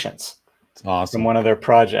Patience. It's awesome. From one of their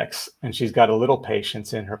projects. And she's got a little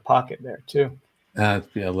Patience in her pocket there too. A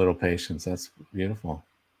little Patience. That's beautiful.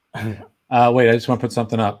 Wait, I just want to put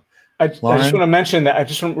something up. I just want to mention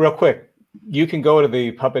that. Real quick. You can go to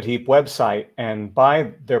the Puppet Heap website and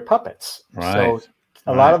buy their puppets. Right. So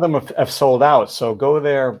a lot of them have sold out. So go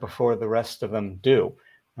there before the rest of them do.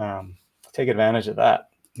 Take advantage of that.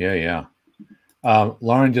 Yeah.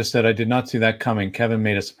 Lauren just said, I did not see that coming. Kevin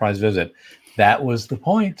made a surprise visit. That was the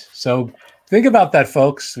point. So think about that,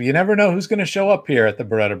 folks. You never know who's going to show up here at the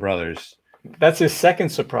Barretta Brothers. That's his second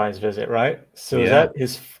surprise visit, right? So is that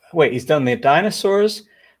he's done the dinosaurs,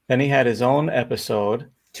 then he had his own episode.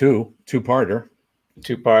 Two-parter,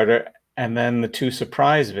 and then the two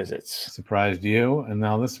surprise visits. Surprised you, and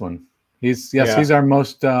now this one. He's our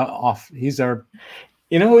most he's our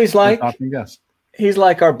who he's like? Guest. He's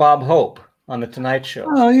like our Bob Hope on the Tonight Show.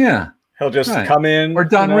 Oh yeah. He'll just come in. Or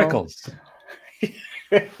Don Rickles.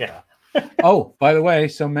 Yeah. Oh, by the way,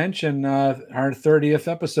 so mention our 30th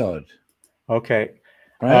episode. Okay.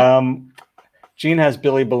 Right? Gene has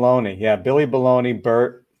Billy Baloney. Yeah, Billy Baloney,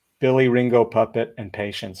 Bert, Billy Ringo Puppet, and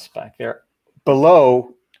Patience back there.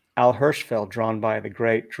 Below, Al Hirschfeld, drawn by the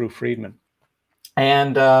great Drew Friedman.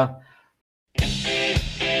 And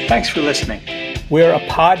thanks for listening. We're a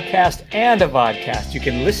podcast and a vodcast. You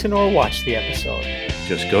can listen or watch the episode.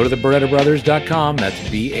 Just go to thebarrettabrothers.com. That's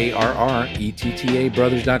BARRETTA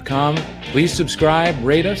brothers.com. Please subscribe,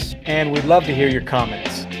 rate us. And we'd love to hear your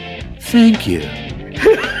comments. Thank you.